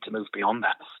actually need to move beyond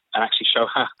that and actually show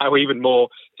how even more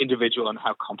individual and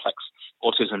how complex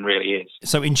autism really is.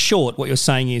 So in short, what you're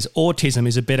saying is autism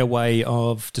is a better way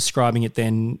of describing it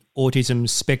than autism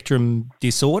spectrum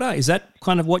disorder. Is that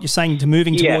kind of what you're saying, to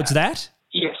moving towards that?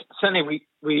 Yes, certainly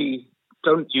we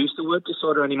don't use the word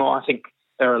disorder anymore. I think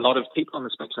there are a lot of people on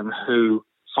the spectrum who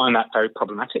find that very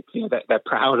problematic. You know, they're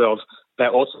proud of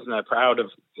their autism, they're proud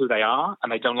of who they are,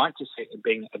 and they don't like to see it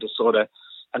being a disorder.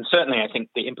 And certainly I think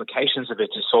the implications of a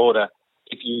disorder,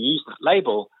 if you use that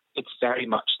label, it's very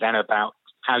much then about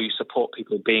how you support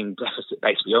people being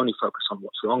deficit-based. We only focus on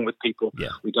what's wrong with people. Yeah.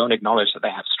 We don't acknowledge that they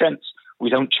have strengths. We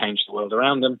don't change the world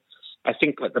around them. I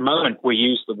think at the moment we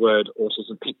use the word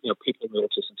autism, people in the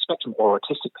autism spectrum or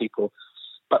autistic people,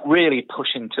 but really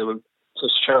pushing to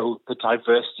show the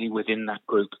diversity within that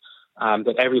group,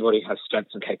 that everybody has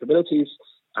strengths and capabilities,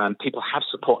 people have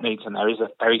support needs, and there is a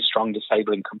very strong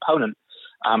disabling component.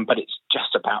 But it's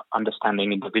just about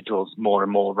understanding individuals more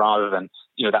and more rather than,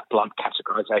 that blunt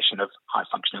categorization of high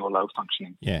functioning or low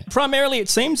functioning. Yeah. Primarily, it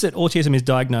seems that autism is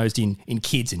diagnosed in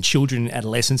kids and children and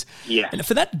adolescents. Yeah. And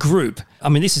for that group, I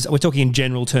mean, we're talking in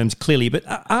general terms clearly, but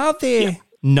are there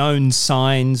known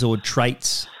signs or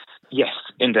traits? Yes,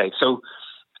 indeed. So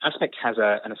Aspect has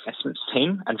an assessments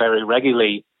team, and very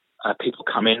regularly people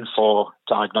come in for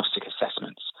diagnostic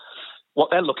assessments. What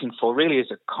they're looking for really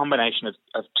is a combination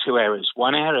of two areas.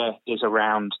 One area is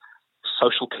around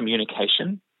social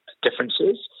communication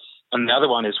differences, and the other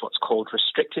one is what's called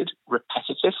restricted,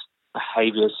 repetitive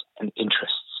behaviors and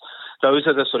interests. Those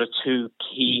are the sort of two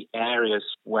key areas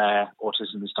where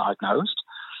autism is diagnosed,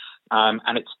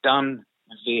 and it's done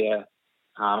via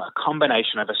a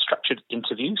combination of a structured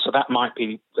interview. So that might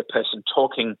be the person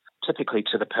talking typically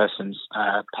to the person's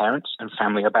parents and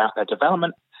family about their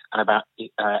development and about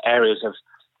areas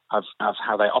of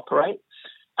how they operate.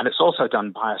 And it's also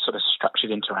done by a sort of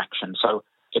structured interaction. So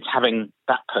it's having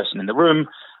that person in the room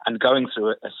and going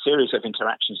through a series of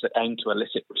interactions that aim to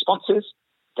elicit responses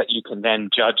that you can then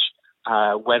judge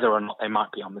whether or not they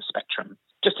might be on the spectrum.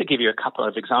 Just to give you a couple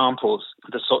of examples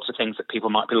of the sorts of things that people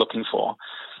might be looking for,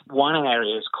 one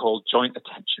area is called joint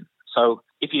attention. So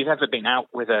if you've ever been out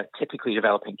with a typically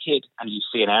developing kid and you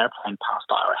see an airplane pass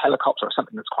by or a helicopter or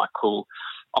something that's quite cool,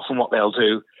 often what they'll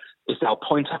do is they'll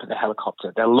point up at the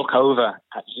helicopter. They'll look over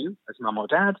at you as mum or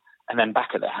dad and then back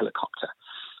at the helicopter.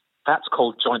 That's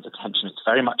called joint attention. It's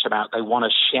very much about they want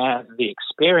to share the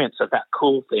experience of that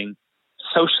cool thing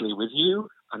socially with you,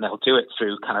 and they'll do it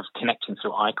through kind of connecting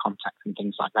through eye contact and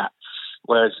things like that.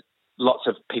 Whereas lots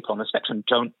of people on the spectrum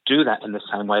don't do that in the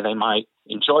same way. They might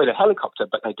enjoy the helicopter,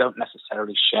 but they don't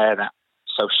necessarily share that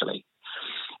socially.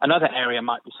 Another area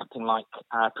might be something like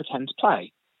pretend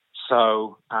play.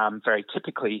 So very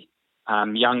typically,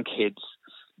 young kids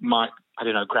might,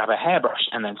 grab a hairbrush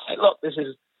and then say, look, this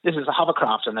is a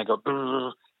hovercraft, and they go,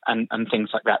 and things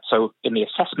like that. So in the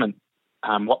assessment,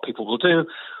 what people will do,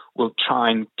 we'll try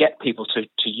and get people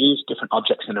to use different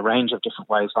objects in a range of different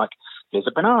ways, like here's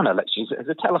a banana, let's use it as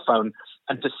a telephone,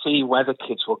 and to see whether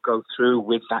kids will go through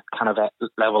with that kind of a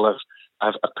level of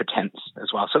pretense as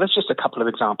well. So that's just a couple of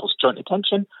examples. Joint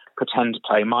attention, pretend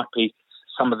play might be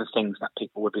some of the things that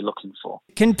people would be looking for.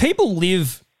 Can people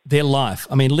live their life,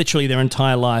 I mean, literally their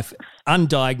entire life,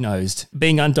 undiagnosed,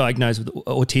 being undiagnosed with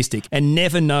autistic, and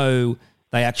never know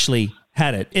they actually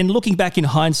had it? And looking back in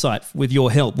hindsight with your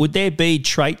help, would there be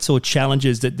traits or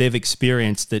challenges that they've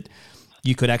experienced that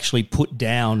you could actually put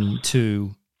down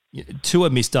to a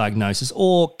misdiagnosis,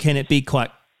 or can it be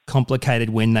quite complicated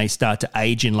when they start to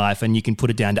age in life and you can put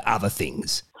it down to other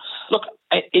things? Look,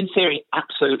 in theory,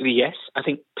 absolutely yes. I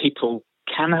think people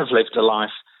can have lived a life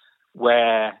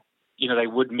where, they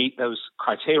would meet those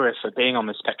criteria for being on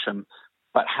the spectrum,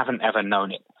 but haven't ever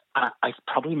known it. I've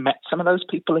probably met some of those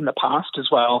people in the past as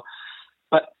well,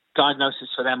 but diagnosis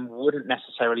for them wouldn't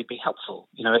necessarily be helpful.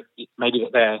 Maybe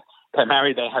that they're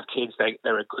married, they have kids,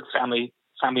 they're a good family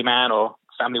man or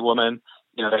family woman,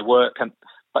 they work,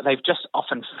 but they've just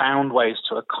often found ways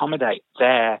to accommodate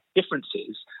their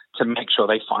differences to make sure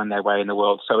they find their way in the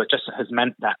world. So it just has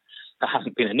meant that there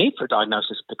hasn't been a need for a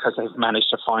diagnosis because they've managed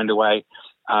to find a way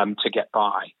to get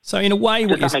by. So in a way...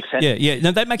 Does that make sense? Yeah.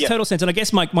 No, that makes total sense. And I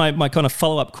guess my kind of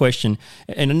follow-up question,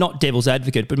 and not devil's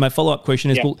advocate, but my follow-up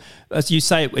question is, well, as you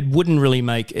say, it wouldn't really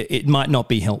it might not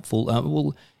be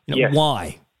helpful.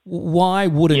 Why? Why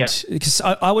wouldn't... Because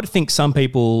I would think some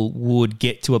people would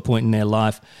get to a point in their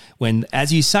life when,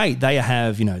 as you say, they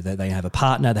have, they have a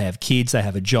partner, they have kids, they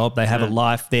have a job, they have a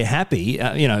life, they're happy,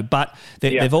 but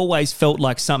they've always felt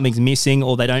like something's missing,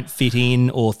 or they don't fit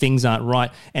in, or things aren't right.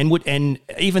 And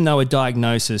even though a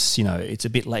diagnosis, it's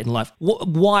a bit late in life,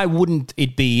 why wouldn't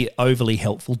it be overly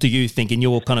helpful, do you think, in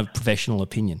your kind of professional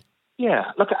opinion?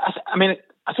 Yeah, look,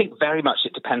 I think very much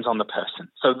it depends on the person.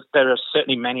 So there are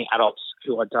certainly many adults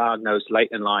who are diagnosed late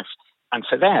in life, and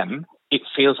for them, it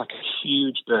feels like a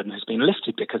huge burden has been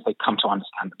lifted because they come to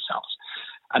understand themselves.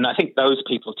 And I think those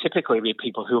people typically be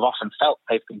people who've often felt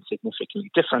they've been significantly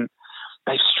different.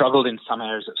 They've struggled in some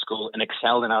areas at school and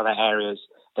excelled in other areas.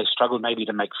 They've struggled maybe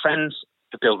to make friends,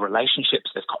 to build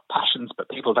relationships. They've got passions, but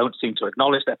people don't seem to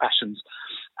acknowledge their passions.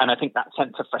 And I think that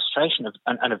sense of frustration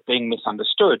and of being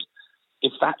misunderstood,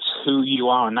 if that's who you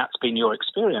are and that's been your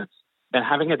experience, then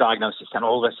having a diagnosis then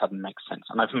all of a sudden makes sense.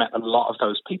 And I've met a lot of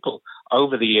those people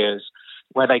over the years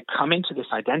where they come into this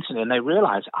identity and they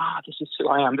realize, this is who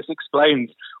I am. This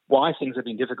explains why things have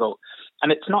been difficult.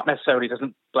 And it's not necessarily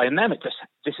doesn't blame them. It just,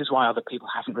 this is why other people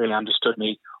haven't really understood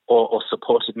me or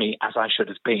supported me as I should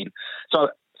have been. So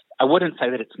I wouldn't say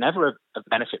that it's never a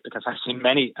benefit, because I've seen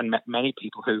many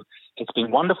people who it's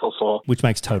been wonderful for. Which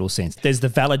makes total sense. There's the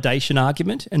validation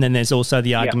argument, and then there's also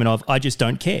the argument of, I just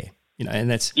don't care.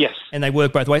 And that's yes, and they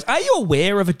work both ways. Are you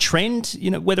aware of a trend,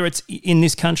 whether it's in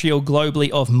this country or globally,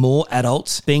 of more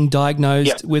adults being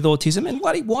diagnosed with autism? And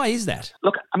why is that?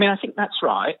 Look, I mean, I think that's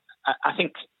right. I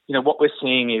think what we're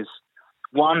seeing is,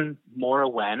 one, more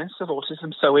awareness of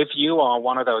autism. So if you are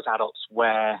one of those adults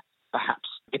where perhaps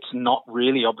it's not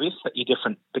really obvious that you're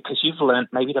different because you've learned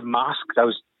maybe to mask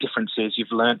those differences,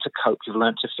 you've learned to cope, you've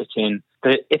learned to fit in,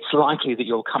 that it's likely that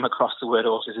you'll come across the word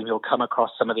autism, you'll come across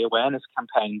some of the awareness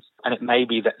campaigns, and it may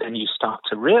be that then you start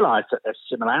to realize that there's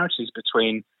similarities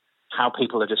between how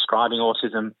people are describing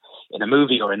autism in a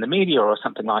movie or in the media or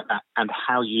something like that and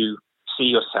how you see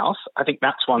yourself. I think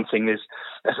that's one thing.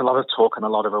 There's a lot of talk and a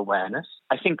lot of awareness.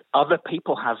 I think other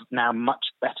people have now much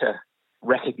better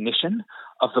recognition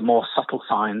of the more subtle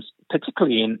signs,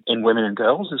 particularly in women and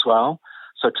girls as well.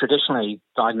 So traditionally,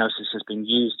 diagnosis has been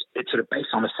used, it's sort of based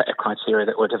on a set of criteria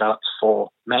that were developed for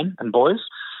men and boys.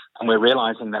 And we're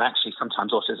realizing that actually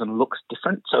sometimes autism looks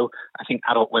different. So I think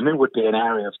adult women would be an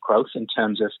area of growth in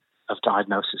terms of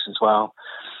diagnosis as well.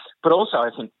 But also I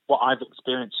think what I've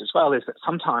experienced as well is that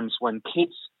sometimes when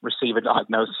kids receive a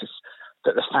diagnosis,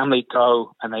 that the family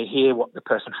go and they hear what the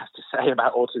person has to say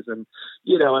about autism,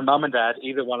 and mum and dad,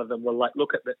 either one of them will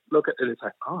look at it and it's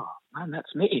like, oh man,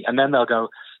 that's me. And then they'll go,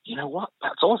 you know what,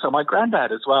 that's also my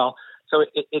granddad as well. So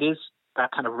it is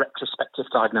that kind of retrospective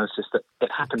diagnosis that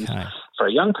it happens for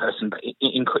a young person, but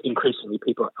increasingly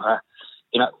people,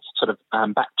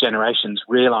 back generations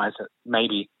realize that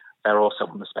maybe they're also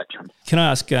on the spectrum. Can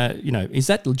I ask, is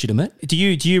that legitimate? Do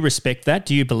you respect that?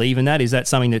 Do you believe in that? Is that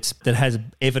something that has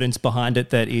evidence behind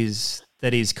it that is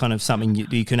kind of something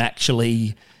you can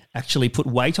actually put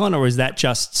weight on, or is that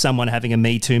just someone having a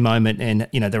Me Too moment and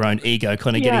their own ego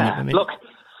kind of getting it? Look,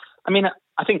 I mean,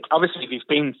 I think obviously if you've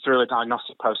been through a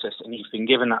diagnostic process and you've been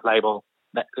given that label,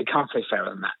 that we can't say fairer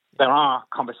than that. There are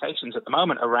conversations at the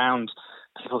moment around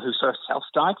people who sort of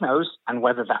self-diagnose and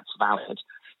whether that's valid.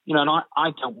 And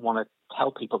I don't want to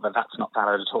tell people that that's not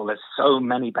valid at all. There's so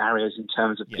many barriers in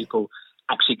terms of people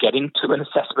actually getting to an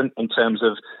assessment, in terms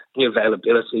of the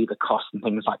availability, the cost and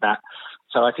things like that.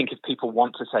 So I think if people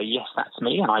want to say, yes, that's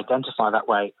me, and identify that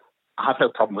way, I have no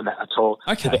problem with that at all.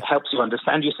 Okay. If it helps you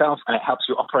understand yourself and it helps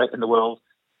you operate in the world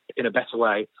in a better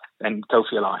way, then go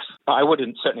for your life. But I would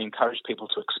certainly encourage people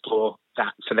to explore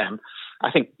that for them.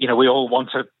 I think, we all want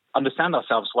to understand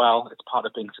ourselves well. It's part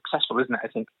of being successful, isn't it? I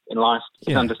think in life,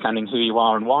 it's understanding who you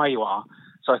are and why you are.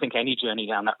 So I think any journey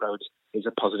down that road is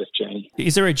a positive journey.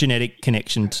 Is there a genetic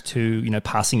connection to,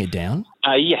 passing it down?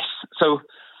 Yes. So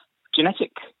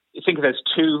genetic, I think there's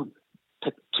two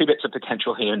bits of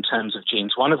potential here in terms of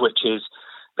genes, one of which is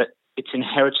that it's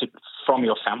inherited from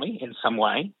your family in some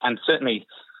way. And certainly,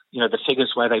 the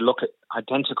figures where they look at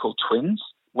identical twins,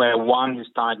 where one is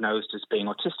diagnosed as being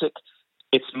autistic,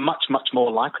 it's much, much more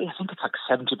likely, I think it's like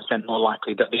 70% more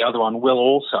likely that the other one will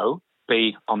also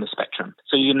be on the spectrum.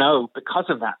 So because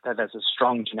of that there's a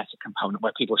strong genetic component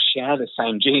where people share the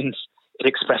same genes. It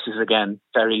expresses, again,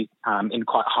 very in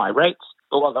quite high rates.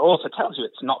 But what that also tells you,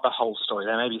 it's not the whole story.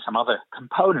 There may be some other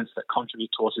components that contribute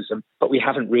to autism, but we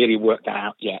haven't really worked that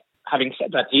out yet. Having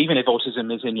said that, even if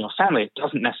autism is in your family, it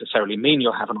doesn't necessarily mean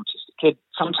you'll have an autistic kid.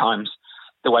 Sometimes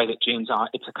the way that genes are,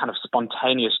 it's a kind of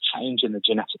spontaneous change in the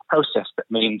genetic process that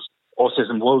means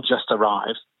autism will just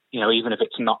arrive, even if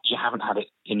it's not, you haven't had it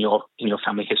in your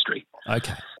family history.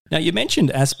 Okay. Now, you mentioned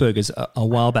Asperger's a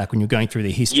while back when you were going through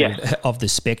the history of the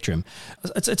spectrum.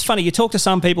 It's funny, you talk to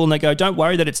some people and they go, don't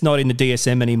worry that it's not in the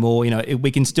DSM anymore,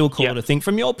 we can still call it a thing.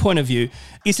 From your point of view,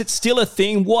 is it still a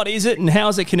thing? What is it, and how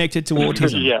is it connected to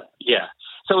autism? Yeah.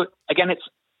 So again, it's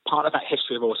part of that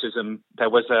history of autism. There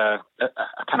was a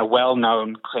kind of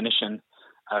well-known clinician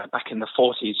back in the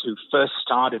 40s who first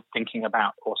started thinking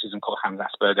about autism called Hans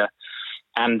Asperger,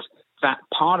 and that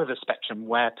part of the spectrum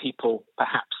where people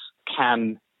perhaps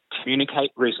can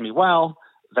communicate reasonably well,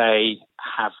 they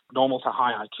have normal to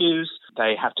high IQs,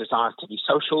 they have desires to be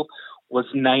social, was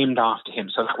named after him.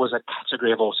 So that was a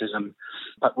category of autism.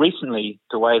 But recently,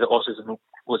 the way that autism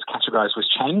was categorized was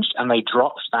changed, and they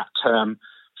dropped that term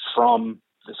from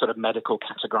the sort of medical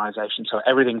categorization. So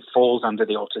everything falls under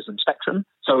the autism spectrum.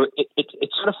 So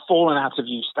it's sort of fallen out of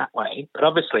use that way. But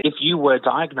obviously, if you were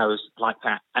diagnosed like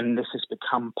that and this has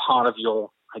become part of your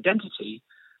identity,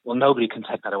 well, nobody can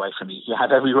take that away from you. You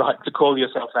have every right to call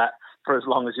yourself that. for as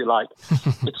long as you like.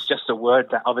 It's just a word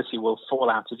that obviously will fall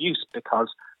out of use because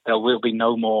there will be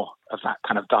no more of that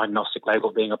kind of diagnostic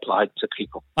label being applied to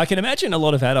people. I can imagine a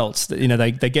lot of adults that,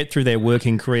 they get through their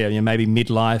working career, maybe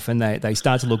midlife, and they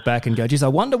start to look back and go, geez, I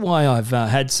wonder why I've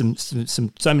had so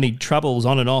many troubles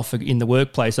on and off in the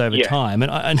workplace over time.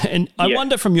 And I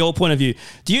wonder from your point of view,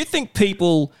 do you think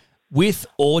people with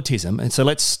autism, and so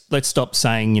let's stop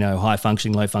saying, high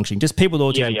functioning, low functioning, just people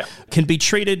with autism can be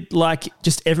treated like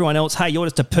just everyone else? Hey, you're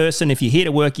just a person. If you're here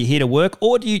to work, you're here to work.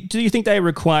 Or do you think they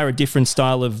require a different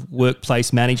style of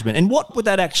workplace management? And what would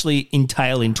that actually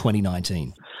entail in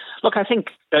 2019? Look, I think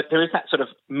that there is that sort of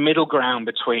middle ground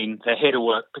between they're here to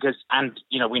work and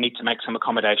we need to make some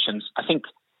accommodations. I think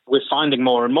we're finding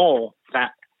more and more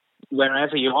that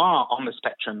wherever you are on the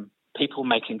spectrum, people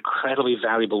make incredibly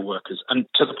valuable workers, and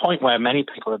to the point where many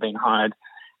people are being hired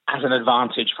as an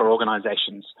advantage for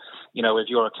organizations. If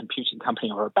you're a computing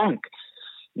company or a bank,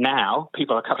 now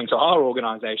people are coming to our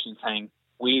organization saying,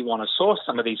 we want to source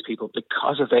some of these people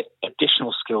because of the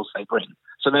additional skills they bring.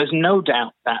 So there's no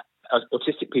doubt that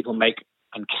autistic people make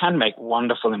and can make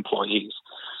wonderful employees.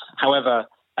 However,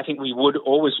 I think we would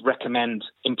always recommend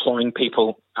employing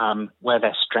people where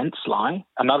their strengths lie.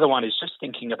 Another one is just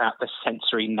thinking about the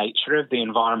sensory nature of the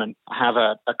environment. I have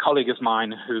a colleague of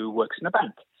mine who works in a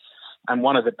bank, and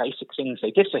one of the basic things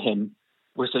they did for him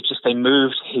was that they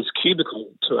moved his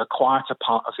cubicle to a quieter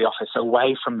part of the office,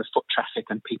 away from the foot traffic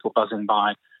and people buzzing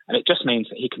by. And it just means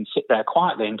that he can sit there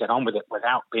quietly and get on with it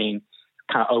without being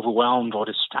kind of overwhelmed or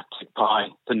distracted by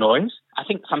the noise. I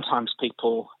think sometimes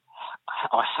people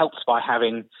are helped by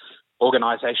having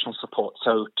organizational support,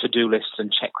 so to-do lists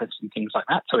and checklists and things like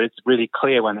that. So it's really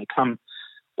clear when they come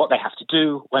what they have to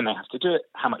do, when they have to do it,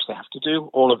 how much they have to do,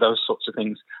 all of those sorts of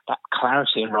things. That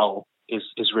clarity in role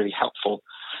is really helpful.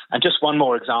 And just one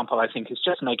more example, I think, is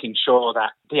just making sure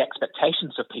that the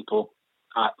expectations of people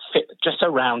fit just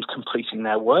around completing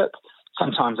their work.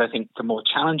 Sometimes I think the more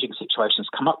challenging situations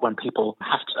come up when people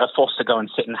are forced to go and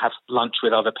sit and have lunch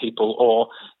with other people or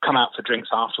come out for drinks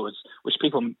afterwards, which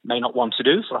people may not want to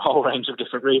do for a whole range of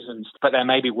different reasons. But there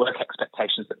may be work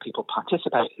expectations that people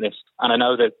participate in this. And I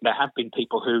know that there have been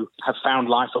people who have found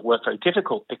life at work very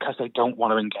difficult because they don't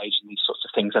want to engage in these sorts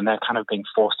of things and they're kind of being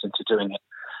forced into doing it.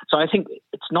 So I think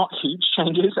it's not huge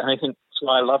changes, and I think that's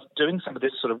why I love doing some of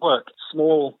this sort of work.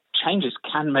 Small changes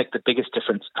can make the biggest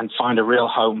difference and find a real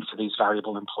home for these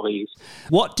valuable employees.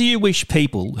 What do you wish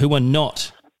people who are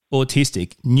not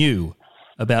autistic knew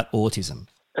about autism?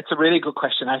 It's a really good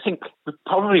question. I think we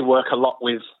probably work a lot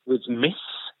with myths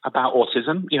about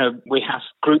autism. We have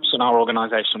groups in our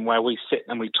organisation where we sit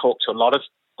and we talk to a lot of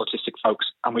autistic folks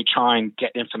and we try and get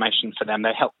information for them.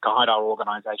 They help guide our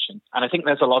organisation. And I think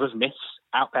there's a lot of myths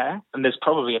out there, and there's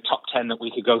probably a top 10 that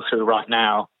we could go through right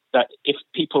now, that if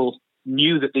people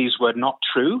knew that these were not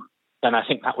true, then I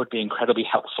think that would be incredibly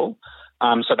helpful.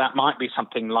 So that might be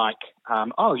something like,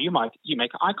 you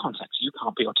make eye contact, you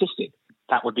can't be autistic.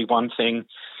 That would be one thing.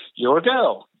 You're a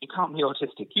girl, you can't be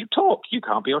autistic. You talk, you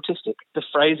can't be autistic. The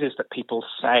phrases that people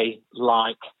say,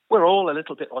 like, we're all a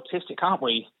little bit autistic, aren't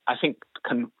we? I think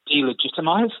can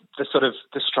delegitimize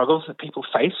the struggles that people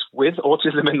face with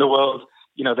autism in the world.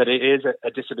 That it is a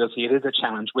disability, it is a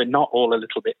challenge. We're not all a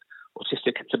little bit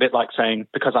autistic. It's a bit like saying,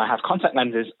 because I have contact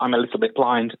lenses, I'm a little bit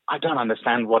blind. I don't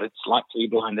understand what it's like to be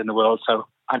blind in the world. So,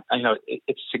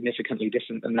 it's significantly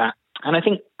different than that. And I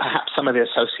think perhaps some of the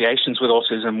associations with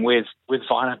autism with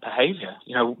violent behaviour.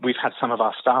 We've had some of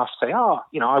our staff say,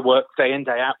 I work day in,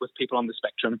 day out with people on the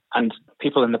spectrum, and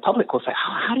people in the public will say,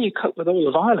 how do you cope with all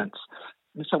the violence?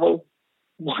 And so, well,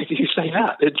 why do you say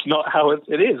that? It's not how it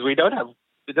is.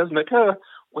 It doesn't occur.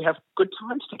 We have good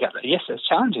times together. Yes, there's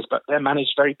challenges, but they're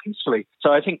managed very peacefully.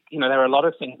 So I think, there are a lot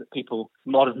of things that a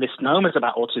lot of misnomers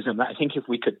about autism that I think if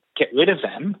we could get rid of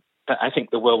them, that I think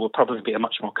the world will probably be a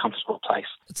much more comfortable place.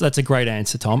 So that's a great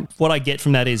answer, Tom. What I get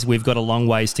from that is we've got a long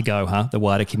ways to go, the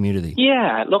wider community.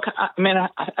 Yeah, look,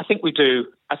 I think we do.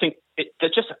 I think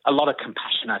there's just a lot of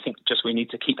compassion. I think just we need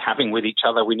to keep having with each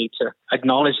other. We need to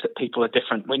acknowledge that people are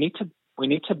different. We need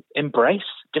to embrace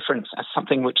difference as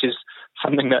something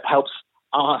that helps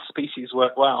our species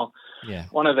work well. Yeah.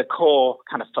 One of the core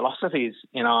kind of philosophies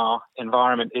in our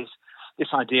environment is this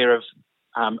idea of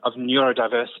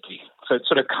neurodiversity. So it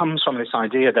sort of comes from this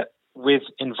idea that with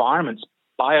environments,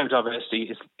 biodiversity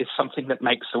is something that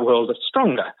makes the world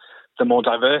stronger. The more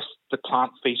diverse the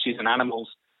plant species and animals,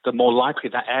 the more likely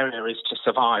that area is to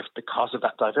survive because of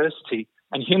that diversity.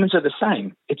 And humans are the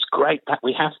same. It's great that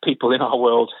we have people in our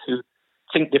world who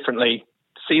think differently,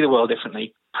 see the world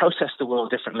differently, process the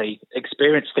world differently,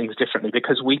 experience things differently,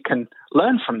 because we can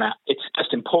learn from that. It's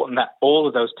just important that all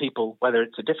of those people, whether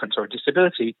it's a difference or a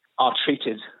disability, are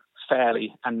treated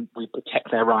fairly, and we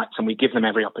protect their rights and we give them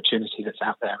every opportunity that's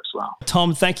out there as well.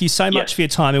 Tom, thank you so much for your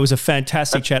time. It was a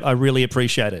fantastic chat. I really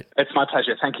appreciate it. It's my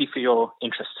pleasure. Thank you for your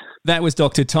interest. That was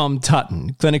Dr. Tom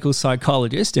Tutton, clinical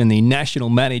psychologist and the National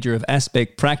Manager of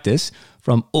Aspect Practice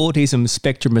from Autism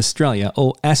Spectrum Australia,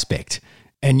 or Aspect.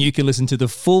 And you can listen to the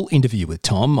full interview with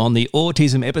Tom on the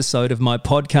autism episode of my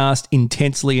podcast,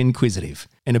 Intensely Inquisitive.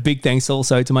 And a big thanks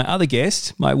also to my other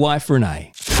guest, my wife,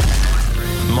 Renee.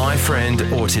 My Friend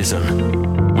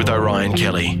Autism with Orion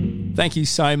Kelly. Thank you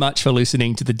so much for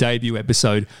listening to the debut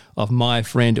episode of My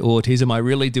Friend Autism. I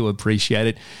really do appreciate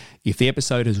it. If the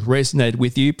episode has resonated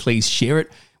with you, please share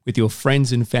it with your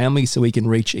friends and family so we can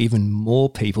reach even more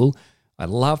people. I'd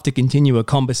love to continue a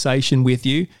conversation with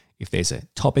you. If there's a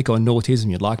topic on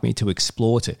autism you'd like me to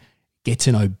explore to get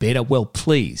to know better, well,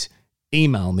 please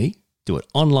email me. Do it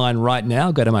online right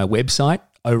now. Go to my website,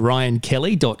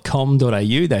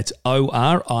 orionkelly.com.au. That's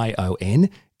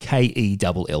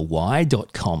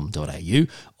ORIONKELLY.com.au.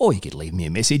 Or you could leave me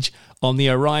a message on the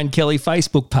Orion Kelly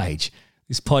Facebook page.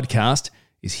 This podcast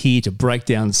is here to break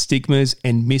down stigmas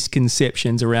and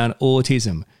misconceptions around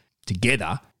autism.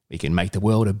 Together, we can make the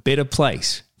world a better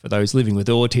place for those living with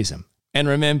autism. And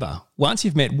remember, once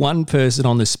you've met one person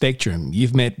on the spectrum,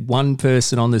 you've met one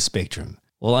person on the spectrum.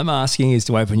 All I'm asking is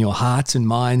to open your hearts and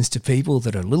minds to people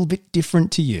that are a little bit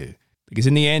different to you. Because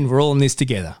in the end, we're all in this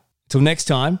together. Till next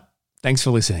time, thanks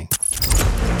for listening.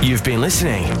 You've been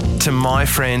listening to My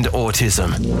Friend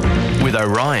Autism with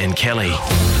Orion Kelly.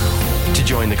 To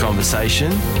join the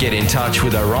conversation, get in touch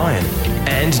with Orion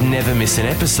and never miss an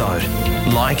episode.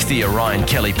 Like the Orion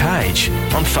Kelly page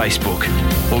on Facebook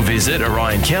or visit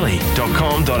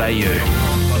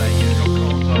orionkelly.com.au.